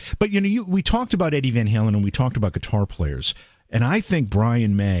of work. But we talked about Eddie Van Halen and we talked about guitar players, and I think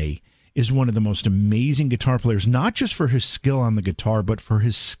Brian May is one of the most amazing guitar players, not just for his skill on the guitar, but for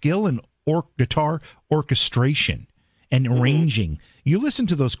his skill in guitar orchestration and arranging. You listen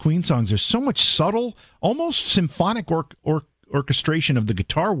to those Queen songs, there's so much subtle, almost symphonic orchestration of the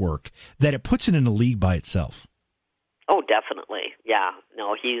guitar work that it puts it in a league by itself. Oh, definitely. Yeah.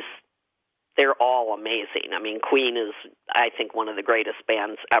 No, they're all amazing. I mean, Queen is, I think, one of the greatest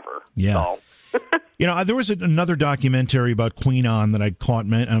bands ever. Yeah. So. There was another documentary about Queen on that I caught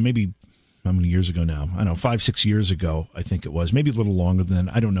maybe how many years ago now? I don't know, 5-6 years ago, I think it was. Maybe a little longer than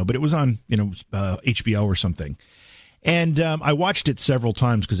that. I don't know. But it was on, HBO or something. And I watched it several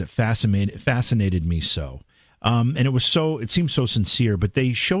times because it fascinated me so. And it seemed so sincere, but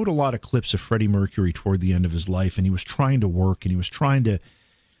they showed a lot of clips of Freddie Mercury toward the end of his life, and he was trying to work, and he was trying to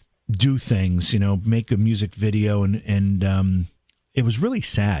do things, make a music video, and it was really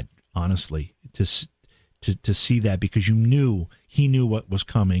sad, honestly, to see that, because he knew what was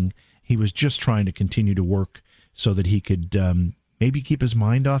coming. He was just trying to continue to work so that he could maybe keep his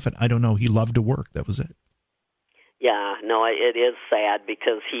mind off it. I don't know. He loved to work. That was it. Yeah, no, it is sad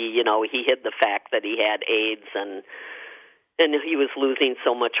because he hid the fact that he had AIDS and he was losing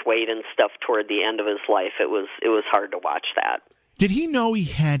so much weight and stuff toward the end of his life. It was hard to watch that. Did he know he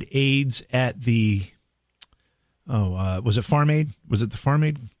had AIDS at the was it Farm Aid? Was it the Farm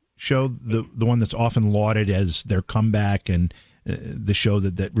Aid show, the one that's often lauded as their comeback and the show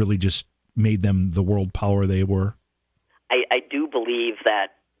that really just made them the world power they were? I do believe that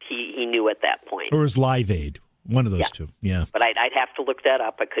he knew at that point. Or was Live Aid? One of those two, yeah. But I'd have to look that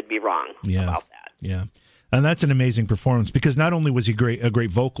up. I could be wrong about that. Yeah, and that's an amazing performance because not only was he a great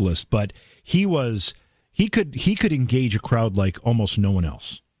vocalist, but he could engage a crowd like almost no one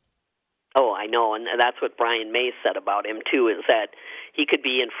else. Oh, I know, and that's what Brian May said about him too. Is that he could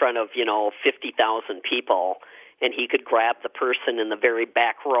be in front of 50,000 people, and he could grab the person in the very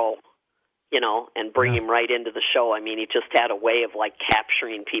back row, and bring him right into the show. I mean, he just had a way of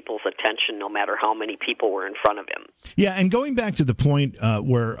capturing people's attention no matter how many people were in front of him. Yeah, and going back to the point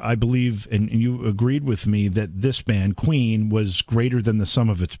where I believe, and you agreed with me, that this band, Queen, was greater than the sum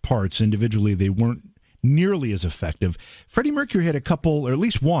of its parts. Individually, they weren't nearly as effective. Freddie Mercury had a couple, or at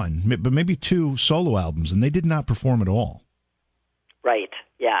least one, but maybe 2 solo albums, and they did not perform at all. Right,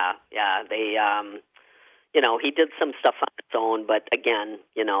 yeah. They, he did some stuff on his own, but again,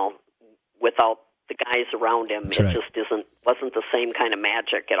 without the guys around him, That's right. It just wasn't the same kind of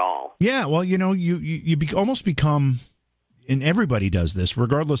magic at all. Yeah, well, you almost become, and everybody does this,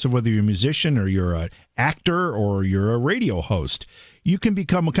 regardless of whether you're a musician or you're an actor or you're a radio host. You can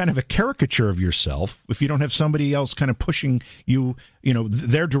become a kind of a caricature of yourself if you don't have somebody else kind of pushing you,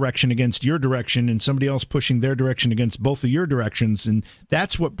 their direction against your direction, and somebody else pushing their direction against both of your directions, and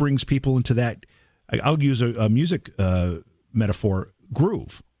that's what brings people into that. I'll use a music metaphor,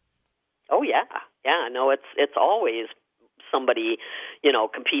 groove. Oh yeah. No, it's always somebody,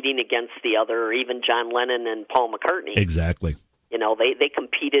 competing against the other, or even John Lennon and Paul McCartney. Exactly. They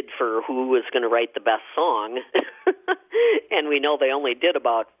competed for who was going to write the best song, and we know they only wrote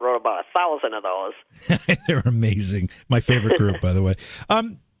about 1,000 of those. They're amazing. My favorite group, by the way.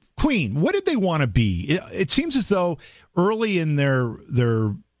 Queen, what did they want to be? It seems as though early in their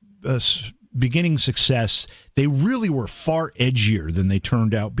beginning success, they really were far edgier than they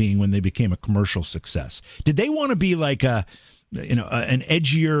turned out being when they became a commercial success. Did they want to be like an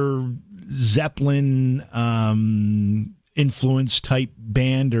edgier Zeppelin influence type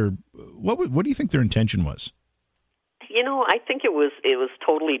band, or what do you think their intention was? I think it was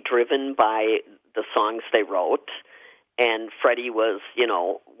totally driven by the songs they wrote, and Freddie was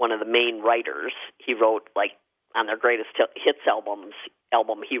one of the main writers. He wrote on their greatest hits album,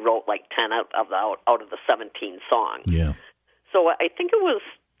 he wrote 10 out of the 17 songs. Yeah. So I think it was,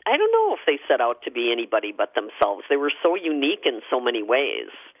 I don't know if they set out to be anybody but themselves. They were so unique in so many ways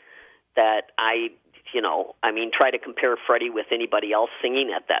that try to compare Freddie with anybody else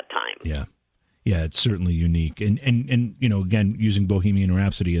singing at that time. Yeah. Yeah, it's certainly unique. And again, using Bohemian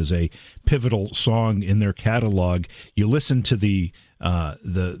Rhapsody as a pivotal song in their catalog, you listen to the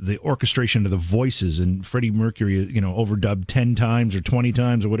orchestration of the voices, and Freddie Mercury, overdubbed 10 times or 20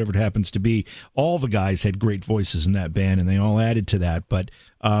 times or whatever it happens to be. All the guys had great voices in that band, and they all added to that. But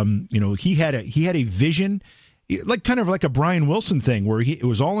he had a vision, kind of like a Brian Wilson thing, where it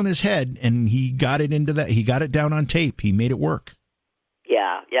was all in his head, and he got it into that. He got it down on tape. He made it work.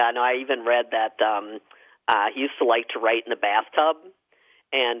 Yeah. No, I even read that he used to like to write in the bathtub,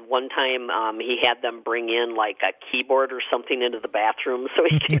 And one time he had them bring in like a keyboard or something into the bathroom so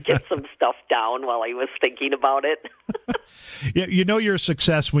he could get some stuff down while he was thinking about it. Yeah, you know you're a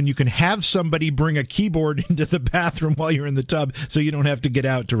success when you can have somebody bring a keyboard into the bathroom while you're in the tub so you don't have to get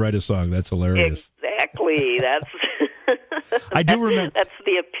out to write a song. That's hilarious. Exactly. I do remember. That's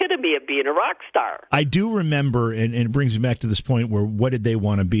the epitome of being a rock star. I do remember, and it brings me back to this point where what did they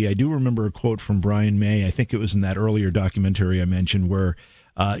want to be? I do remember a quote from Brian May. I think it was in that earlier documentary I mentioned where,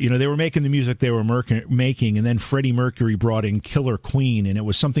 they were making the music they were making, and then Freddie Mercury brought in Killer Queen, and it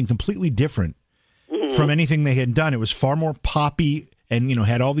was something completely different from anything they had done. It was far more poppy and,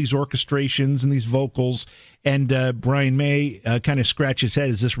 had all these orchestrations and these vocals. And Brian May kind of scratched his head,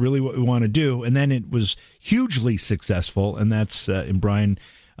 is this really what we want to do? And then it was hugely successful. And and Brian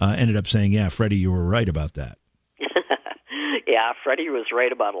ended up saying, yeah, Freddie, you were right about that. Yeah, Freddie was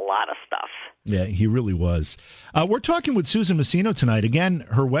right about a lot of stuff. Yeah, he really was. We're talking with Susan Masino tonight. Again,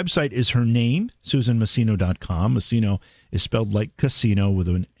 her website is her name, SusanMasino.com. Masino is spelled like casino with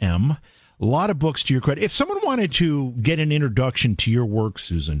an M. A lot of books to your credit. If someone wanted to get an introduction to your work,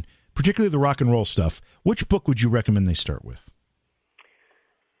 Susan, particularly the rock and roll stuff, which book would you recommend they start with?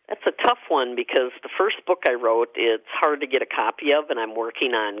 That's a tough one because the first book I wrote, it's hard to get a copy of, and I'm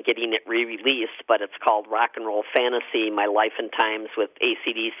working on getting it re-released, but it's called Rock and Roll Fantasy, My Life and Times with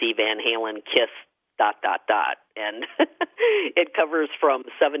AC/DC, Van Halen, Kiss, ... And it covers from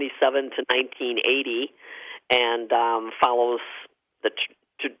 1977 to 1980 and follows the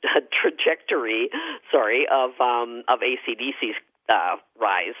trajectory, of AC/DC's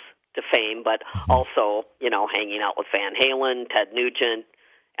rise to fame, but also, hanging out with Van Halen, Ted Nugent,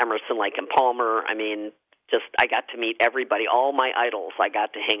 Emerson, Lake and Palmer. I mean, I got to meet everybody, all my idols I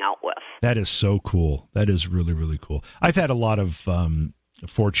got to hang out with. That is so cool. That is really, really cool. I've had a lot of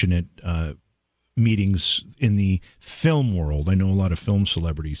fortunate meetings in the film world. I know a lot of film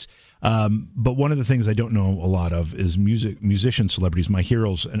celebrities. But one of the things I don't know a lot of is musician celebrities, my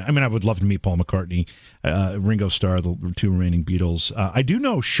heroes. And I mean, I would love to meet Paul McCartney, Ringo Starr, the two remaining Beatles. I do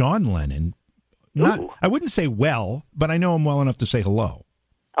know Sean Lennon. I wouldn't say well, but I know him well enough to say hello.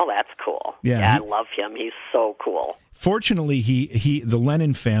 Oh, that's cool. Yeah, I love him. He's so cool. Fortunately, the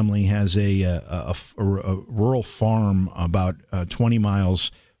Lennon family has a rural farm about 20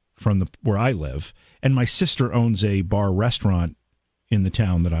 miles from where I live, and my sister owns a bar restaurant in the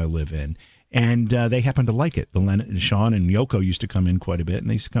town that I live in, and they happen to like it. Sean and Yoko used to come in quite a bit, and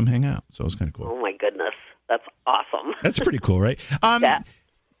they used to come hang out, so it was kind of cool. Oh my goodness, that's awesome. That's pretty cool, right?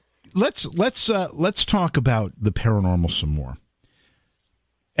 Let's talk about the paranormal some more.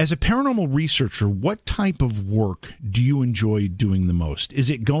 As a paranormal researcher, what type of work do you enjoy doing the most? Is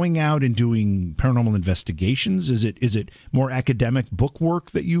it going out and doing paranormal investigations? Is it more academic book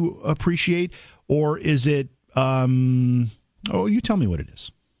work that you appreciate, or is it? You tell me what it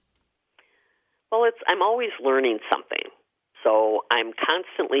is. Well, I'm always learning something, so I'm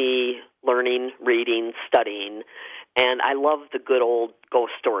constantly learning, reading, studying, and I love the good old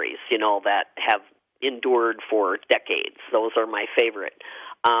ghost stories, that have endured for decades. Those are my favorite.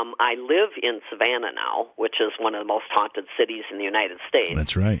 I live in Savannah now, which is one of the most haunted cities in the United States.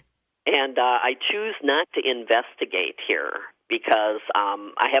 That's right. And I choose not to investigate here because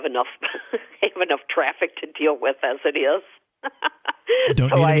I have enough traffic to deal with as it is.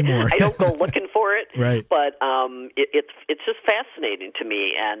 Don't need any more. I don't go looking for it. Right. But it's just fascinating to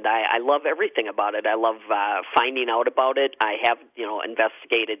me, and I love everything about it. I love finding out about it. I have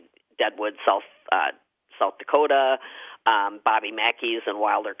investigated Deadwood, South Dakota, Bobby Mackey's in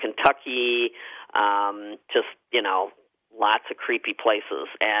Wilder, Kentucky. Just lots of creepy places,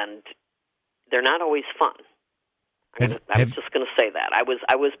 and they're not always fun. I'm just going to say that I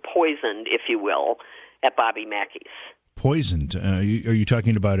was poisoned, if you will, at Bobby Mackey's. Poisoned? Are you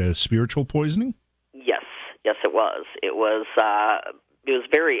talking about a spiritual poisoning? Yes, it was. It was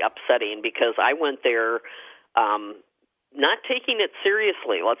very upsetting because I went there not taking it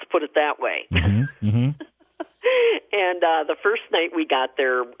seriously. Let's put it that way. Mm-hmm, mm-hmm. And the first night we got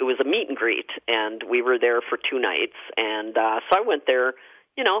there, it was a meet and greet, and we were there for 2 nights. And so I went there,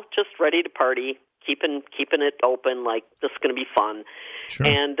 just ready to party, keeping it open, like this is going to be fun. Sure.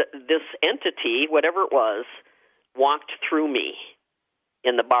 And this entity, whatever it was, walked through me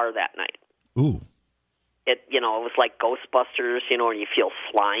in the bar that night. Ooh. It was like Ghostbusters, and you feel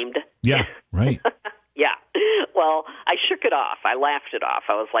slimed. Yeah, right. Yeah. Well, I shook it off. I laughed it off.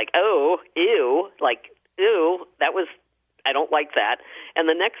 I was like, oh, ew, I don't like that. And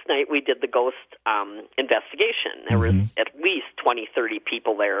the next night we did the ghost investigation. There was at least 20, 30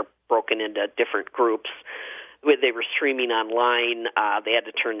 people there broken into different groups. They were streaming online. They had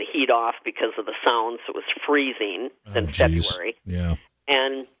to turn the heat off because of the sounds. It was freezing in February. Yeah.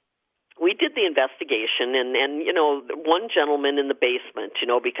 And we did the investigation, and one gentleman in the basement,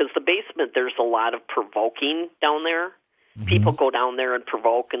 because the basement, there's a lot of provoking down there. Mm-hmm. People go down there and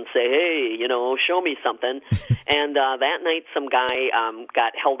provoke and say, hey, show me something. And that night, some guy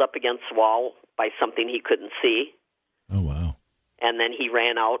got held up against the wall by something he couldn't see. Oh, wow. And then he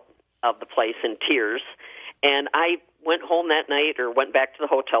ran out of the place in tears. And I went home that night, or went back to the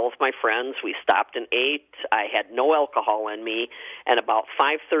hotel with my friends. We stopped and ate. I had no alcohol in me. And about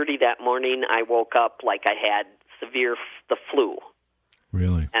 5:30 that morning, I woke up like I had the flu.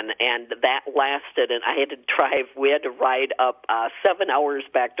 Really? And that lasted, and I had to drive. We had to ride up 7 hours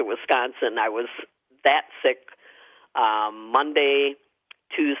back to Wisconsin. I was that sick Monday,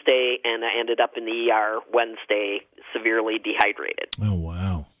 Tuesday, and I ended up in the ER Wednesday, severely dehydrated. Oh,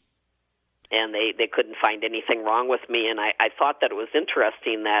 wow. And they couldn't find anything wrong with me. And I thought that it was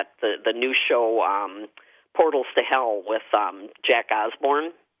interesting that the new show, Portals to Hell, with Jack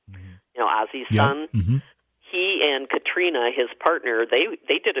Osborne, Ozzy's son, he and Katrina, his partner,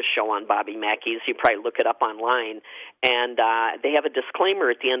 they did a show on Bobby Mackey's. You probably look it up online. And they have a disclaimer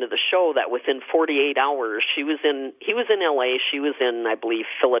at the end of the show that within 48 hours, he was in L.A., she was in, I believe,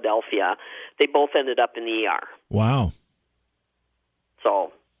 Philadelphia. They both ended up in the ER. Wow.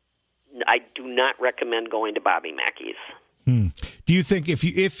 So I do not recommend going to Bobby Mackey's. Do you think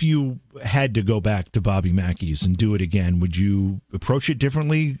if you had to go back to Bobby Mackey's and do it again, would you approach it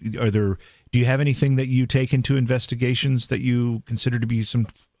differently? Do you have anything that you take into investigations that you consider to be some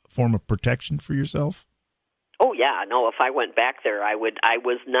form of protection for yourself? Oh yeah, no. If I went back there, I would. I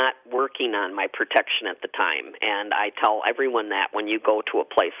was not working on my protection at the time, and I tell everyone that when you go to a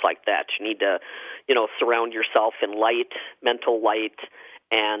place like that, you need to, surround yourself in light, mental light.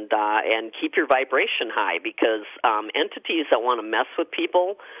 And keep your vibration high, because entities that want to mess with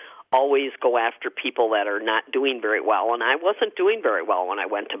people always go after people that are not doing very well. And I wasn't doing very well when I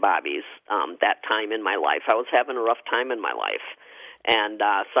went to Bobby's that time in my life. I was having a rough time in my life. And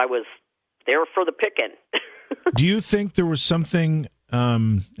so I was there for the picking. Do you think there was something,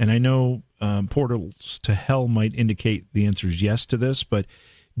 and I know Portals to Hell might indicate the answer is yes to this, but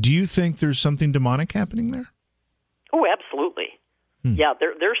do you think there's something demonic happening there? Oh, absolutely. Yeah,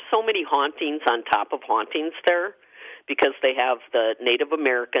 there's so many hauntings on top of hauntings there, because they have the Native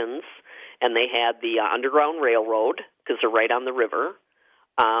Americans, and they had the Underground Railroad, because they're right on the river.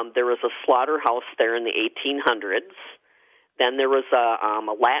 There was a slaughterhouse there in the 1800s. Then there was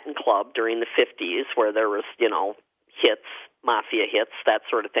a Latin club during the 50s where there was, hits, mafia hits, that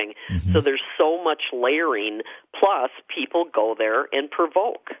sort of thing. Mm-hmm. So there's so much layering, plus people go there and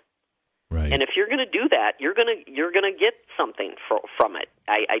provoke. Right. And if you're going to do that, you're going to get something from it.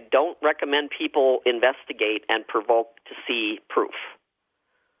 I don't recommend people investigate and provoke to see proof.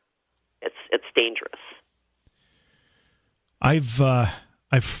 It's dangerous.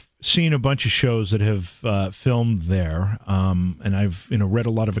 I've seen a bunch of shows that have filmed there, and I've read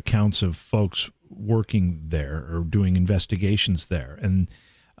a lot of accounts of folks working there or doing investigations there, and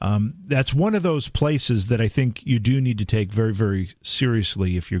that's one of those places that I think you do need to take very, very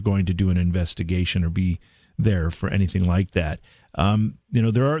seriously if you're going to do an investigation or be there for anything like that.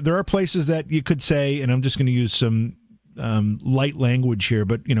 There are places that you could say, and I'm just going to use some light language here,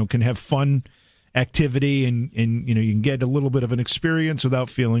 but can have fun activity and you can get a little bit of an experience without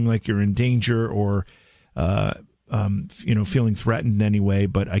feeling like you're in danger or feeling threatened in any way.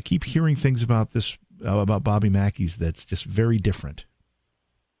 But I keep hearing things about this about Bobby Mackey's that's just very different.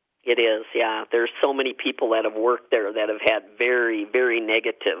 It is, yeah. There's so many people that have worked there that have had very, very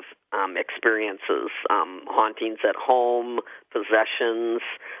negative experiences, hauntings at home, possessions,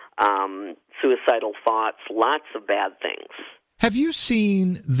 suicidal thoughts, lots of bad things. Have you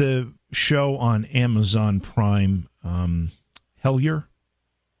seen the show on Amazon Prime, Hellier?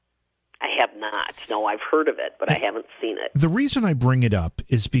 I have not. No, I've heard of it, but I haven't seen it. The reason I bring it up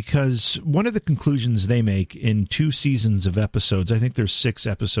is because one of the conclusions they make in 2 seasons of episodes, I think there's 6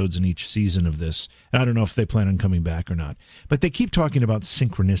 episodes in each season of this, and I don't know if they plan on coming back or not, but they keep talking about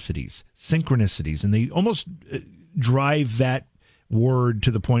synchronicities, and they almost drive that word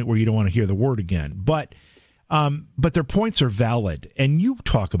to the point where you don't want to hear the word again. But their points are valid, and you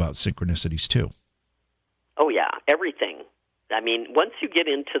talk about synchronicities too. Oh, yeah, everything. I mean, once you get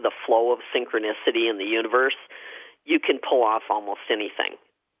into the flow of synchronicity in the universe, you can pull off almost anything.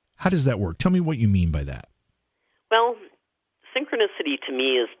 How does that work? Tell me what you mean by that. Well, synchronicity to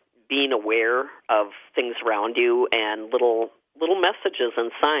me is being aware of things around you and little messages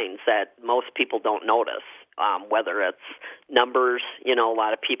and signs that most people don't notice, whether it's numbers. A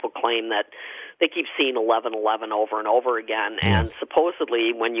lot of people claim that they keep seeing 1111 over and over again, and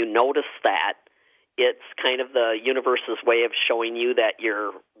supposedly when you notice that, it's kind of the universe's way of showing you that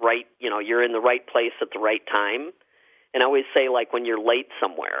you're right, you're in the right place at the right time. And I always say, like, when you're late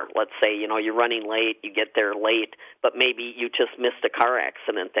somewhere, let's say, you're running late, you get there late, but maybe you just missed a car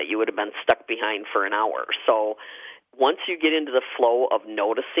accident that you would have been stuck behind for an hour. So once you get into the flow of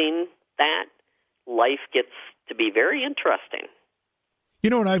noticing that, life gets to be very interesting. You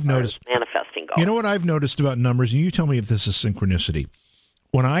know what I've noticed? Manifesting goes. You know what I've noticed about numbers, and you tell me if this is synchronicity.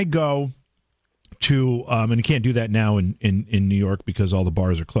 When I go to, and you can't do that now in New York because all the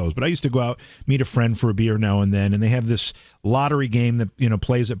bars are closed, but I used to go out, meet a friend for a beer now and then, and they have this lottery game that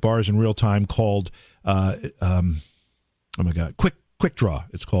plays at bars in real time called, Quick Draw,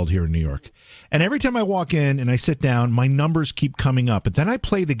 it's called here in New York. And every time I walk in and I sit down, my numbers keep coming up. But then I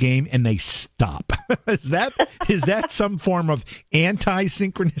play the game and they stop. Is that some form of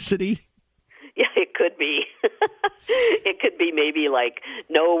anti-synchronicity? Yeah, it could be. It could be maybe like,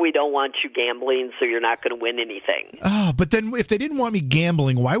 no, we don't want you gambling, so you're not going to win anything. Oh, but then if they didn't want me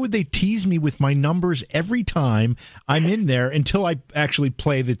gambling, why would they tease me with my numbers every time I'm in there until I actually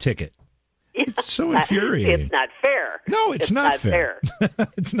play the ticket? It's so infuriating. It's not fair. No, it's not fair.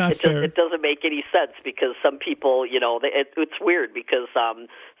 It's not fair. It doesn't make any sense because some people, it's weird because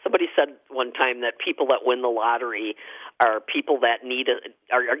somebody said one time that people that win the lottery are people that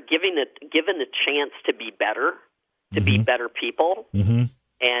are given a chance to be better, to be better people,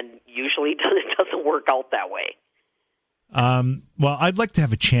 and usually it doesn't work out that way. Well, I'd like to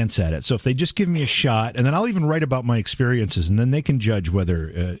have a chance at it. So if they just give me a shot, and then I'll even write about my experiences, and then they can judge whether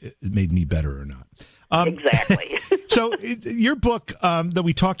it made me better or not. Exactly. So your book that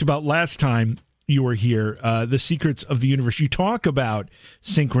we talked about last time you were here, The Secrets of the Universe, you talk about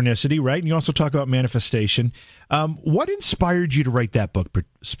synchronicity, right? And you also talk about manifestation. What inspired you to write that book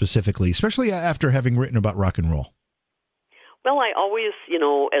specifically, especially after having written about rock and roll? Well, I always,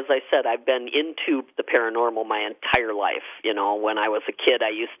 as I said, I've been into the paranormal my entire life. When I was a kid, I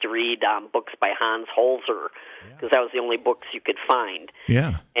used to read books by Hans Holzer because that was the only books you could find.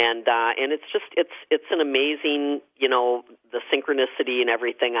 Yeah. And it's an amazing, the synchronicity and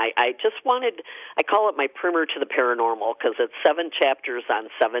everything. I call it my primer to the paranormal because it's 7 chapters on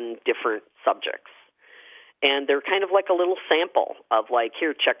 7 different subjects. And they're kind of like a little sample of like,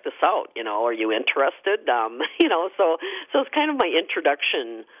 here, check this out. Are you interested? So it's kind of my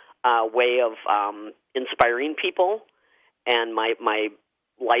introduction way of inspiring people. And my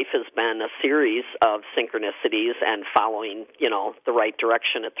life has been a series of synchronicities and following, the right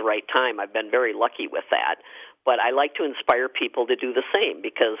direction at the right time. I've been very lucky with that. But I like to inspire people to do the same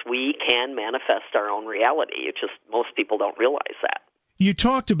because we can manifest our own reality. It's just most people don't realize that. You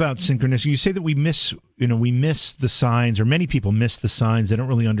talked about synchronicity. You say that we miss the signs, or many people miss the signs. They don't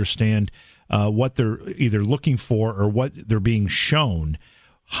really understand what they're either looking for or what they're being shown.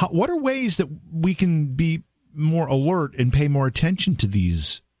 What are ways that we can be more alert and pay more attention to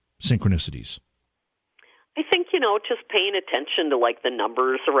these synchronicities? I think, just paying attention to, like, the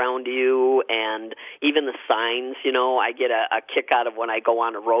numbers around you and even the signs. I get a kick out of when I go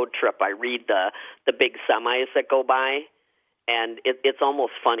on a road trip. I read the big semis that go by. And it's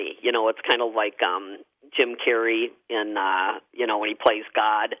almost funny, it's kind of like Jim Carrey in, when he plays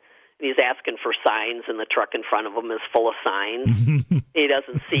God. He's asking for signs, and the truck in front of him is full of signs. He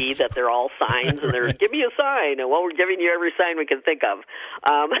doesn't see that they're all signs, and they're, give me a sign. And, well, we're giving you every sign we can think of.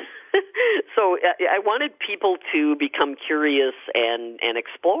 So I wanted people to become curious and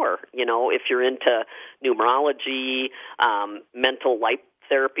explore, if you're into numerology, mental light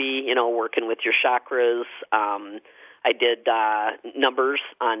therapy, working with your chakras. I did numbers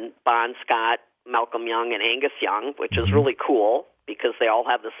on Bon Scott, Malcolm Young, and Angus Young, which is really cool because they all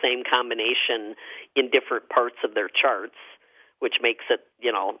have the same combination in different parts of their charts, which makes it,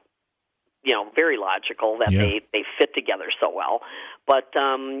 very logical that they fit together so well. But,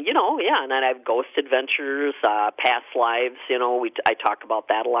 and then I have ghost adventures, past lives, I talk about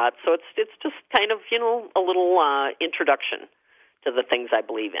that a lot. So it's just kind of, a little introduction to the things I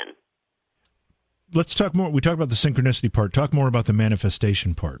believe in. Let's talk more. We talked about the synchronicity part. Talk more about the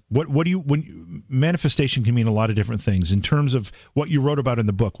manifestation part. What do you, manifestation can mean a lot of different things. In terms of what you wrote about in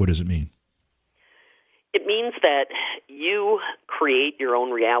the book, what does it mean? It means that you create your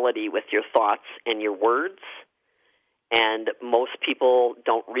own reality with your thoughts and your words. And most people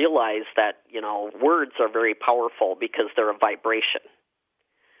don't realize that, words are very powerful because they're a vibration.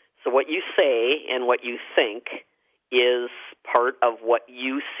 So what you say and what you think is part of what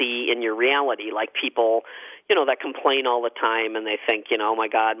you see in your reality. Like people, that complain all the time and they think, oh my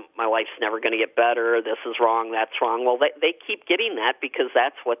God, my life's never going to get better. This is wrong. That's wrong. Well, they keep getting that because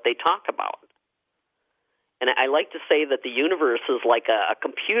that's what they talk about. And I like to say that the universe is like a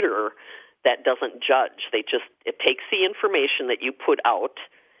computer that doesn't judge. It takes the information that you put out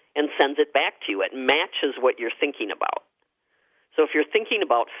and sends it back to you. It matches what you're thinking about. So if you're thinking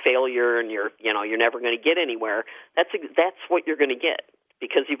about failure and you're never going to get anywhere, that's what you're going to get,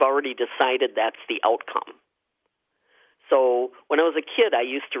 because you've already decided that's the outcome. So when I was a kid, I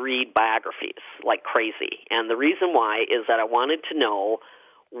used to read biographies like crazy. And the reason why is that I wanted to know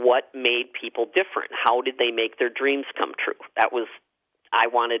what made people different. How did they make their dreams come true? I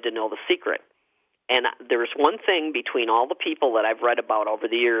wanted to know the secret. And there's one thing between all the people that I've read about over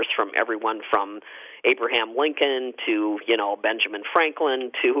the years, from everyone from Abraham Lincoln to, Benjamin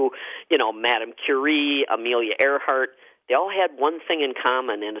Franklin to, Madame Curie, Amelia Earhart, they all had one thing in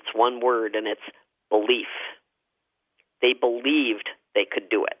common, and it's one word, and it's belief. They believed they could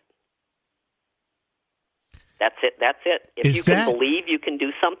do it. That's it. If you can believe you can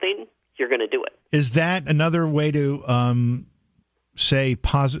do something, you're going to do it. Is that another way to say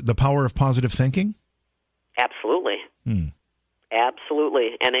the power of positive thinking? Absolutely.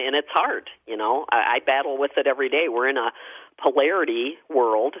 Absolutely. And it's hard, I battle with it every day. We're in a polarity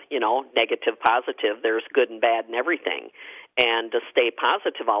world, negative, positive. There's good and bad and everything. And to stay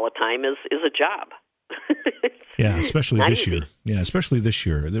positive all the time is a job. Yeah, especially this year. Yeah, especially this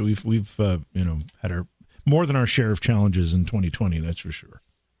year. That we've had more than our share of challenges in 2020, that's for sure.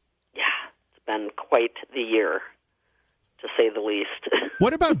 Yeah, it's been quite the year, to say the least.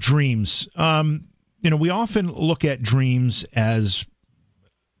 What about dreams? We often look at dreams as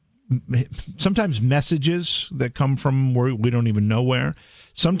sometimes messages that come from where we don't even know where.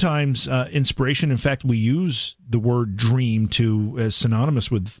 Sometimes inspiration. In fact, we use the word dream as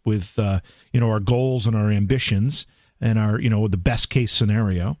synonymous with our goals and our ambitions and our the best case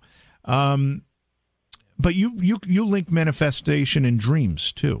scenario. But you link manifestation and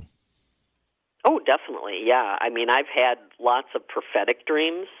dreams too. Oh, definitely. Yeah. I mean, I've had lots of prophetic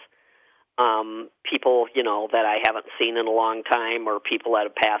dreams. People, that I haven't seen in a long time, or people that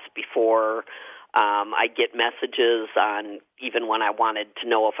have passed before. I get messages on, even when I wanted to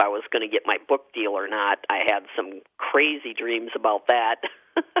know if I was going to get my book deal or not. I had some crazy dreams about that.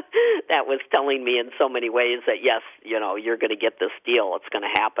 That was telling me in so many ways that, yes, you're going to get this deal. It's going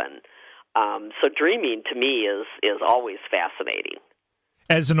to happen. So dreaming to me is always fascinating.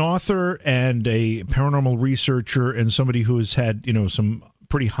 As an author and a paranormal researcher and somebody who has had, some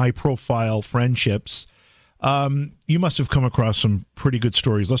pretty high-profile friendships, you must have come across some pretty good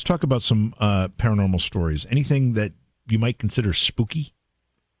stories. Let's talk about some paranormal stories. Anything that you might consider spooky?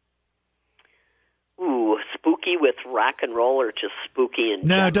 Ooh, spooky with rock and roll, or just spooky in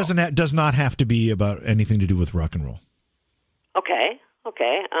general? No, it does not have to be about anything to do with rock and roll. Okay.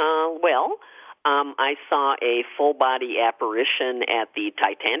 I saw a full-body apparition at the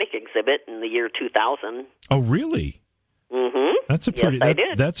Titanic exhibit in the year 2000. Oh, really? Mm-hmm.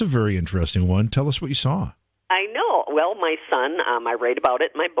 That's a very interesting one. Tell us what you saw. I know. Well, my son, I write about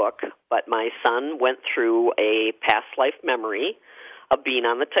it in my book, but my son went through a past life memory of being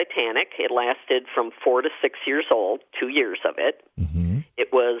on the Titanic. It lasted from 4 to 6 years old, 2 years of it. Mm-hmm. It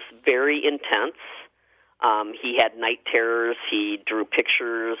was very intense. He had night terrors. He drew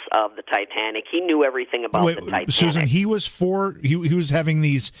pictures of the Titanic. He knew everything about the Titanic. Susan, he was he was having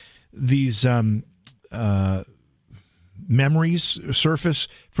these memories surface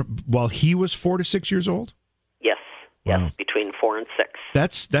while he was 4 to 6 years old? Yes. Wow. Yes, between 4 and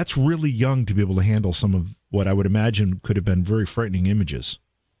 6. That's really young to be able to handle some of what I would imagine could have been very frightening images.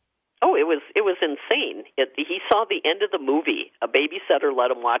 Oh, it was insane. He saw the end of the movie. A babysitter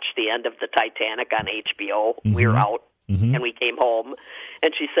let him watch the end of the Titanic on HBO. Mm-hmm. We were out, mm-hmm. and we came home,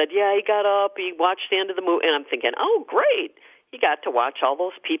 and she said, "Yeah, he got up, he watched the end of the movie," and I'm thinking, "Oh, great! He got to watch all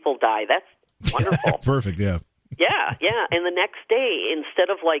those people die. That's wonderful." Perfect. Yeah. Yeah. And the next day, instead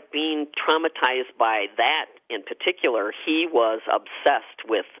of being traumatized by that in particular, he was obsessed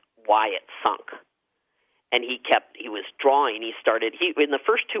with why it sunk. And he was drawing. In the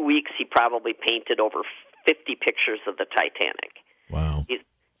first 2 weeks, he probably painted over 50 pictures of the Titanic. Wow.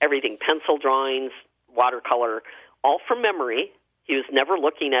 Everything, pencil drawings, watercolor, all from memory. He was never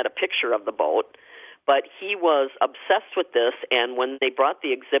looking at a picture of the boat. But he was obsessed with this, and when they brought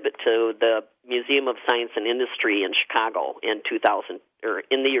the exhibit to the Museum of Science and Industry in Chicago in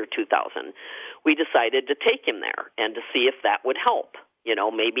the year 2000, we decided to take him there and to see if that would help,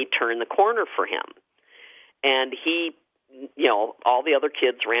 maybe turn the corner for him. And he, all the other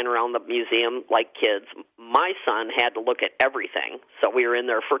kids ran around the museum like kids. My son had to look at everything, so we were in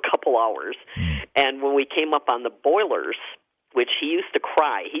there for a couple hours. And when we came up on the boilers, which he used to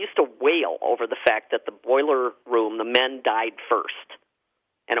cry. He used to wail over the fact that the boiler room, the men died first,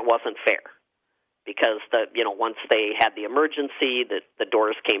 and it wasn't fair. because once they had the emergency, the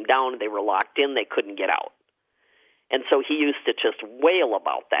doors came down, they were locked in, they couldn't get out. And so he used to just wail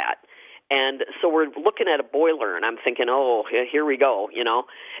about that. And so we're looking at a boiler, and I'm thinking, oh, here we go,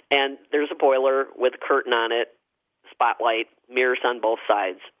 And there's a boiler with a curtain on it, spotlight, mirrors on both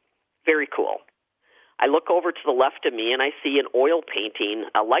sides. Very cool. I look over to the left of me, and I see an oil painting,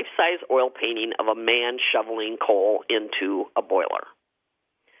 a life-size oil painting of a man shoveling coal into a boiler.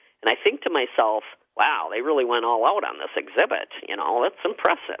 And I think to myself, wow, they really went all out on this exhibit. That's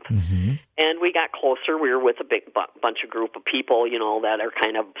impressive. Mm-hmm. And we got closer. We were with a big bunch of group of people, that are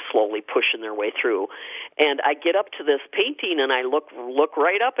kind of slowly pushing their way through. And I get up to this painting, and I look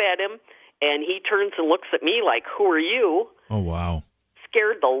right up at him, and he turns and looks at me like, who are you? Oh, wow.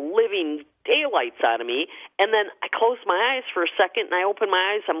 Scared the living daylights out of me. And then I close my eyes for a second, and I open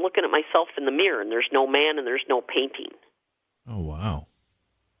my eyes. I'm looking at myself in the mirror, and there's no man and there's no painting. Oh, wow.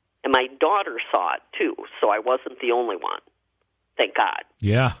 And my daughter saw it, too, so I wasn't the only one. Thank God.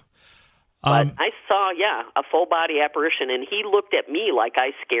 Yeah. But I saw, a full-body apparition, and he looked at me like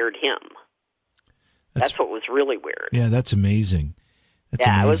I scared him. That's what was really weird. Yeah, that's amazing. That's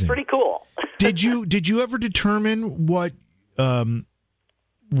amazing. It was pretty cool. Did you ever determine what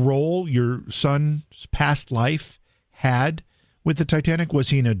role your son's past life had with the Titanic? Was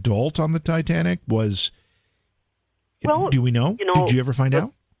he an adult on the Titanic? Do we know? Did you ever find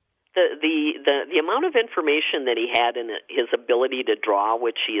out? The amount of information that he had in his ability to draw,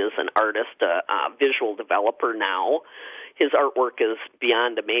 which he is an artist, a visual developer now, his artwork is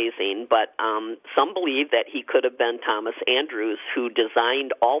beyond amazing. But some believe that he could have been Thomas Andrews, who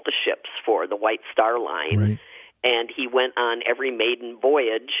designed all the ships for the White Star Line. Right. And he went on every maiden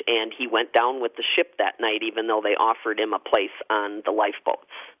voyage, and he went down with the ship that night, even though they offered him a place on the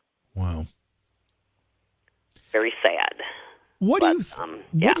lifeboats. Wow. Very sad. What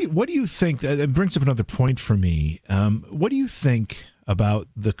do you think? That brings up another point for me. What do you think about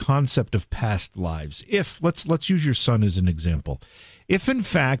the concept of past lives? If let's use your son as an example. If in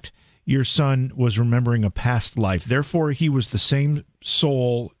fact your son was remembering a past life, therefore he was the same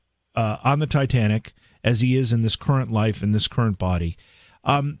soul on the Titanic as he is in this current life, in this current body.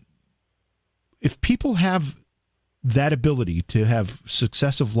 If people have that ability to have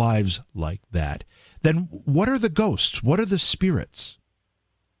successive lives like that, then what are the ghosts? What are the spirits?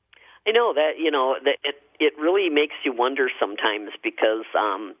 I know that, that it really makes you wonder sometimes, because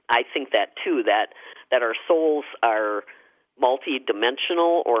I think that, too, that our souls are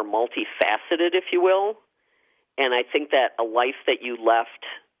multidimensional or multifaceted, if you will. And I think that a life that you left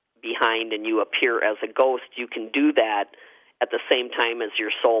behind and you appear as a ghost, you can do that at the same time as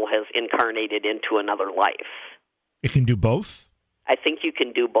your soul has incarnated into another life. It can do both? I think you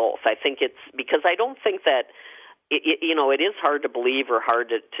can do both. I think it's because I don't think that, it is hard to believe or hard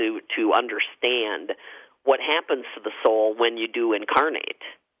to understand what happens to the soul when you do incarnate.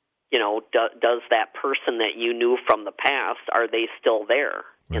 Does that person that you knew from the past, are they still there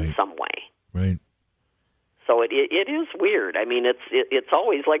in some way? Right. So it is weird. I mean, it's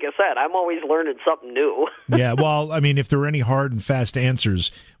always, like I said, I'm always learning something new. Yeah, well, I mean, if there were any hard and fast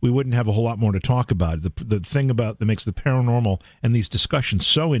answers, we wouldn't have a whole lot more to talk about. The thing that makes the paranormal and these discussions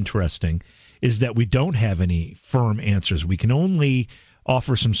so interesting is that we don't have any firm answers. We can only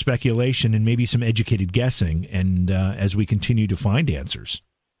offer some speculation and maybe some educated guessing, and as we continue to find answers.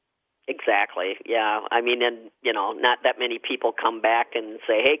 Exactly, yeah. I mean, and, not that many people come back and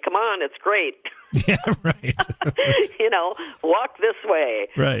say, hey, come on, it's great. Yeah, right. Walk this way.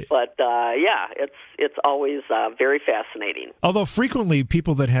 Right. But, it's always very fascinating. Although frequently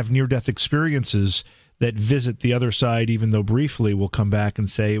people that have near-death experiences that visit the other side, even though briefly, will come back and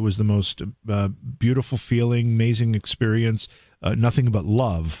say it was the most beautiful feeling, amazing experience, nothing but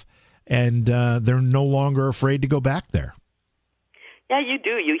love. And they're no longer afraid to go back there. Yeah, you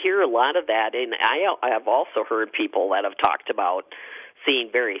do. You hear a lot of that. And I have also heard people that have talked about seeing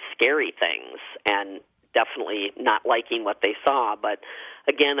very scary things and definitely not liking what they saw. But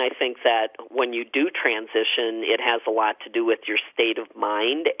again, I think that when you do transition, it has a lot to do with your state of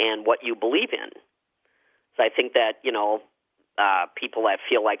mind and what you believe in. So I think that, people that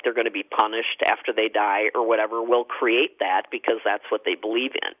feel like they're going to be punished after they die or whatever will create that because that's what they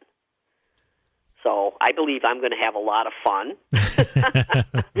believe in. So I believe I'm going to have a lot of fun.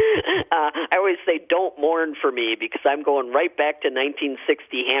 I always say don't mourn for me because I'm going right back to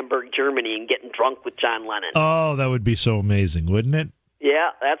 1960 Hamburg, Germany and getting drunk with John Lennon. Oh, that would be so amazing, wouldn't it? Yeah,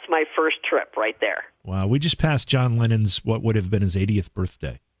 that's my first trip right there. Wow, we just passed John Lennon's, what would have been his 80th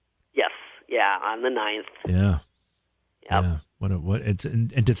birthday. Yes, yeah, on the 9th. Yeah. Yep. Yeah.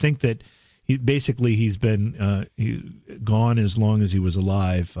 And to think that he's been gone as long as he was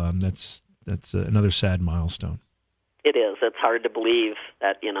alive, that's another sad milestone. It is. It's hard to believe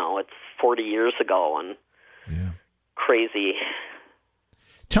that, it's 40 years ago and crazy.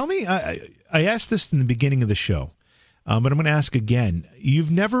 Tell me, I asked this in the beginning of the show, but I'm going to ask again.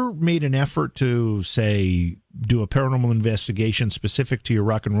 You've never made an effort to, say, do a paranormal investigation specific to your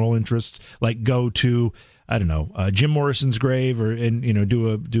rock and roll interests, like go to, I don't know, Jim Morrison's grave, or do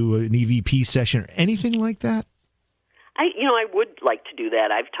an EVP session or anything like that? I would like to do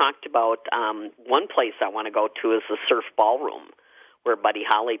that. I've talked about one place I want to go to is the Surf Ballroom, where Buddy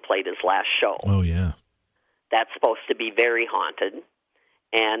Holly played his last show. Oh, yeah. That's supposed to be very haunted.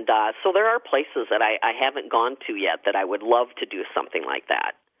 And so there are places that I haven't gone to yet that I would love to do something like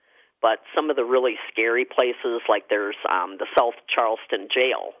that. But some of the really scary places, like there's the South Charleston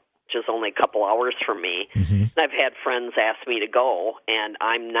Jail, which is only a couple hours from me. Mm-hmm. And I've had friends ask me to go, and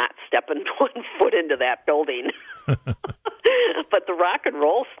I'm not stepping one foot into that building. But the rock and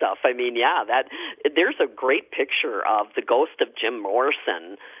roll stuff, there's a great picture of the ghost of Jim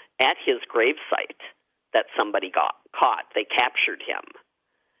Morrison at his gravesite that somebody caught. They captured him.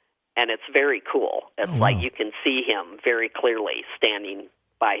 And it's very cool. It's like you can see him very clearly standing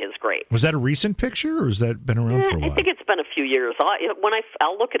by his grave. Was that a recent picture, or has that been around for a while? I think it's been a few years.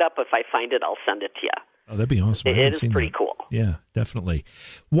 I'll look it up. If I find it, I'll send it to you. Oh, that'd be awesome. It is pretty cool. Yeah, definitely.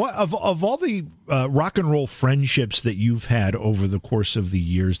 What of all the rock and roll friendships that you've had over the course of the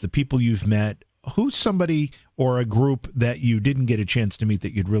years, the people you've met, who's somebody or a group that you didn't get a chance to meet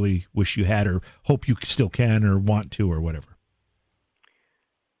that you'd really wish you had, or hope you still can, or want to, or whatever?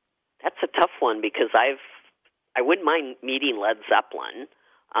 That's a tough one, because I wouldn't mind meeting Led Zeppelin.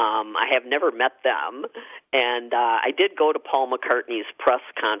 I have never met them, and I did go to Paul McCartney's press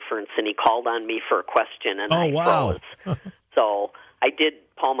conference, and he called on me for a question, and I froze. So I did.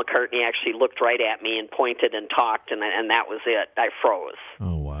 Paul McCartney actually looked right at me and pointed and talked, and that was it. I froze.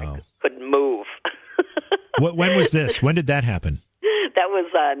 Oh, wow. I couldn't move. When was this? When did that happen? That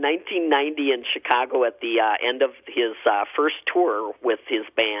was 1990 in Chicago at the end of his first tour with his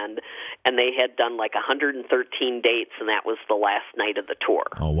band, and they had done like 113 dates, and that was the last night of the tour.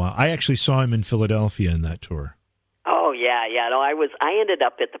 Oh, wow. I actually saw him in Philadelphia in that tour. Oh, yeah. No, I ended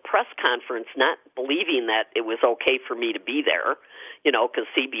up at the press conference not believing that it was okay for me to be there, because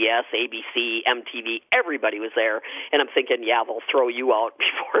CBS, ABC, MTV, everybody was there. And I'm thinking, they'll throw you out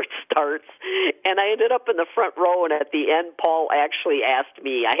before it starts. And I ended up in the front row, and at the end, Paul actually asked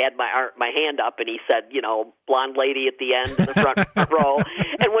me, I had my hand up, and he said, blonde lady at the end of the front row.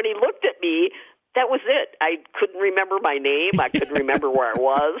 And when he looked at me, that was it. I couldn't remember my name. I couldn't remember where I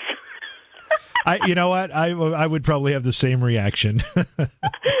was. You know what? I would probably have the same reaction.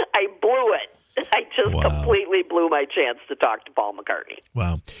 I blew it. I just completely blew my chance to talk to Paul McCartney.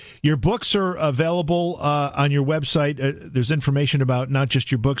 Wow. Your books are available on your website. There's information about not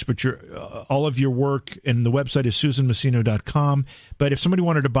just your books, but all of your work, and the website is SusanMassino.com. But if somebody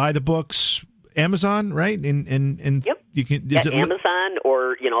wanted to buy the books, Amazon, right? And yep. You can Amazon,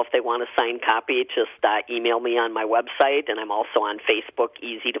 or if they want a signed copy, just email me on my website, and I'm also on Facebook,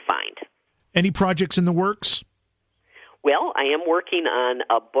 easy to find. Any projects in the works? Well, I am working on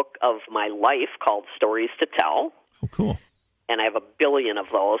a book of my life called Stories to Tell. Oh, cool. And I have a billion of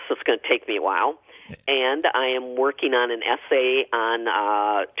those, so it's going to take me a while. And I am working on an essay on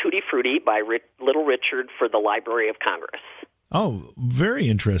Tutti Frutti by Little Richard for the Library of Congress. Oh, very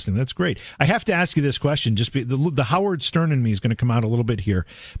interesting. That's great. I have to ask you this question. The Howard Stern in me is going to come out a little bit here.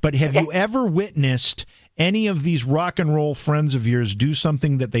 But have you ever witnessed any of these rock and roll friends of yours do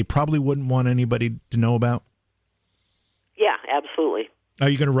something that they probably wouldn't want anybody to know about? Yeah, absolutely. Are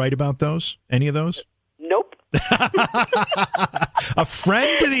you going to write about those? Any of those? Nope. A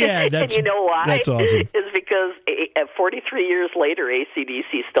friend to the end. And you know why? That's awesome. Is because 43 years later,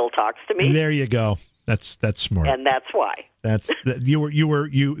 AC/DC still talks to me. There you go. That's smart. And that's why.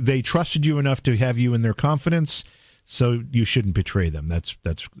 They trusted you enough to have you in their confidence, so you shouldn't betray them. That's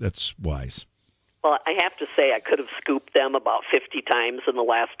wise. Well, I have to say I could have scooped them about 50 times in the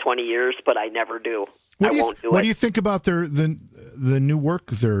last 20 years, but I never do. What do you think about the new work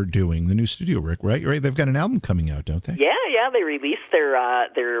they're doing, the new studio work, right? They've got an album coming out, don't they? Yeah. They released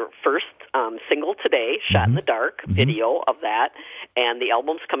their first single today, Shot in the Dark, video of that, and the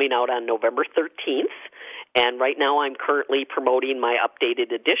album's coming out on November 13th. And right now I'm currently promoting my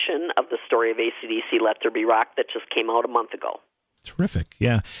updated edition of the Story of AC/DC Let There Be Rock that just came out a month ago. Terrific.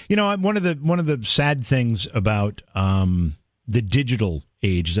 Yeah. One of the sad things about the digital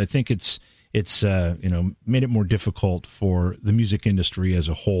age is I think it's made it more difficult for the music industry as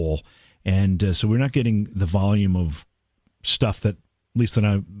a whole. And so we're not getting the volume of stuff that, at least that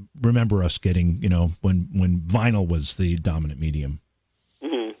I remember us getting, when vinyl was the dominant medium.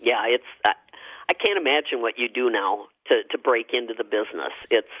 Mm-hmm. Yeah, it's I can't imagine what you do now to break into the business.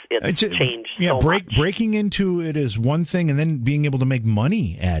 It's changed so much. Breaking into it is one thing, and then being able to make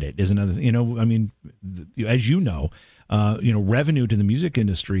money at it is another. I mean, as you know, revenue to the music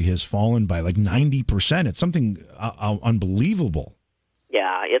industry has fallen by like 90%. It's something unbelievable.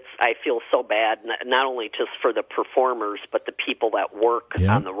 Yeah, I feel so bad, not only just for the performers, but the people that work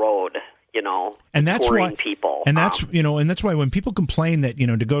on the road. And that's why people. And that's and that's why when people complain that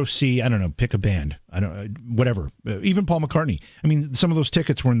to go see, I don't know, pick a band, whatever, even Paul McCartney. I mean, some of those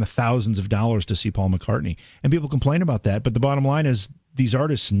tickets were in the thousands of dollars to see Paul McCartney, and people complain about that. But the bottom line is, these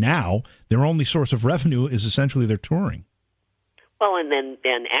artists now, their only source of revenue is essentially their touring. Well, and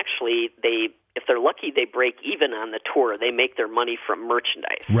actually if they're lucky, they break even on the tour. They make their money from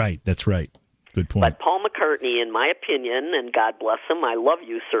merchandise. Right. That's right. Good point. But Paul McCartney, in my opinion, and God bless him, I love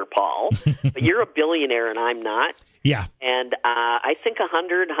you, Sir Paul, but you're a billionaire and I'm not. Yeah. And I think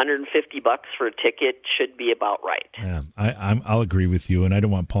 $150 for a ticket should be about right. Yeah, I'll agree with you, and I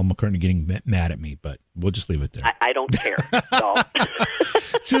don't want Paul McCartney getting mad at me, but we'll just leave it there. I don't care. So.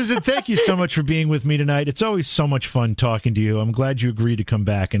 Susan, thank you so much for being with me tonight. It's always so much fun talking to you. I'm glad you agreed to come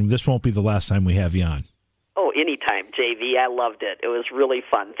back, and this won't be the last time we have you on. Oh, anytime, JV. I loved it. It was really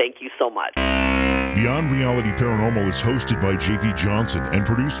fun. Thank you so much. Beyond Reality Paranormal is hosted by J.V. Johnson and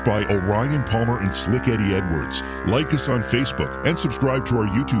produced by Orion Palmer and Slick Eddie Edwards. Like us on Facebook and subscribe to our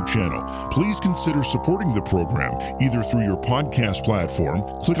YouTube channel. Please consider supporting the program either through your podcast platform,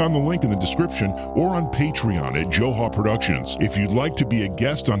 click on the link in the description, or on Patreon at Joha Productions. If you'd like to be a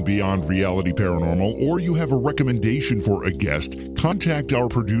guest on Beyond Reality Paranormal, or you have a recommendation for a guest, contact our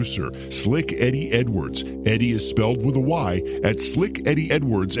producer, Slick Eddie Edwards. Eddie is spelled with a Y, at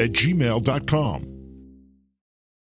slickeddieedwards@gmail.com.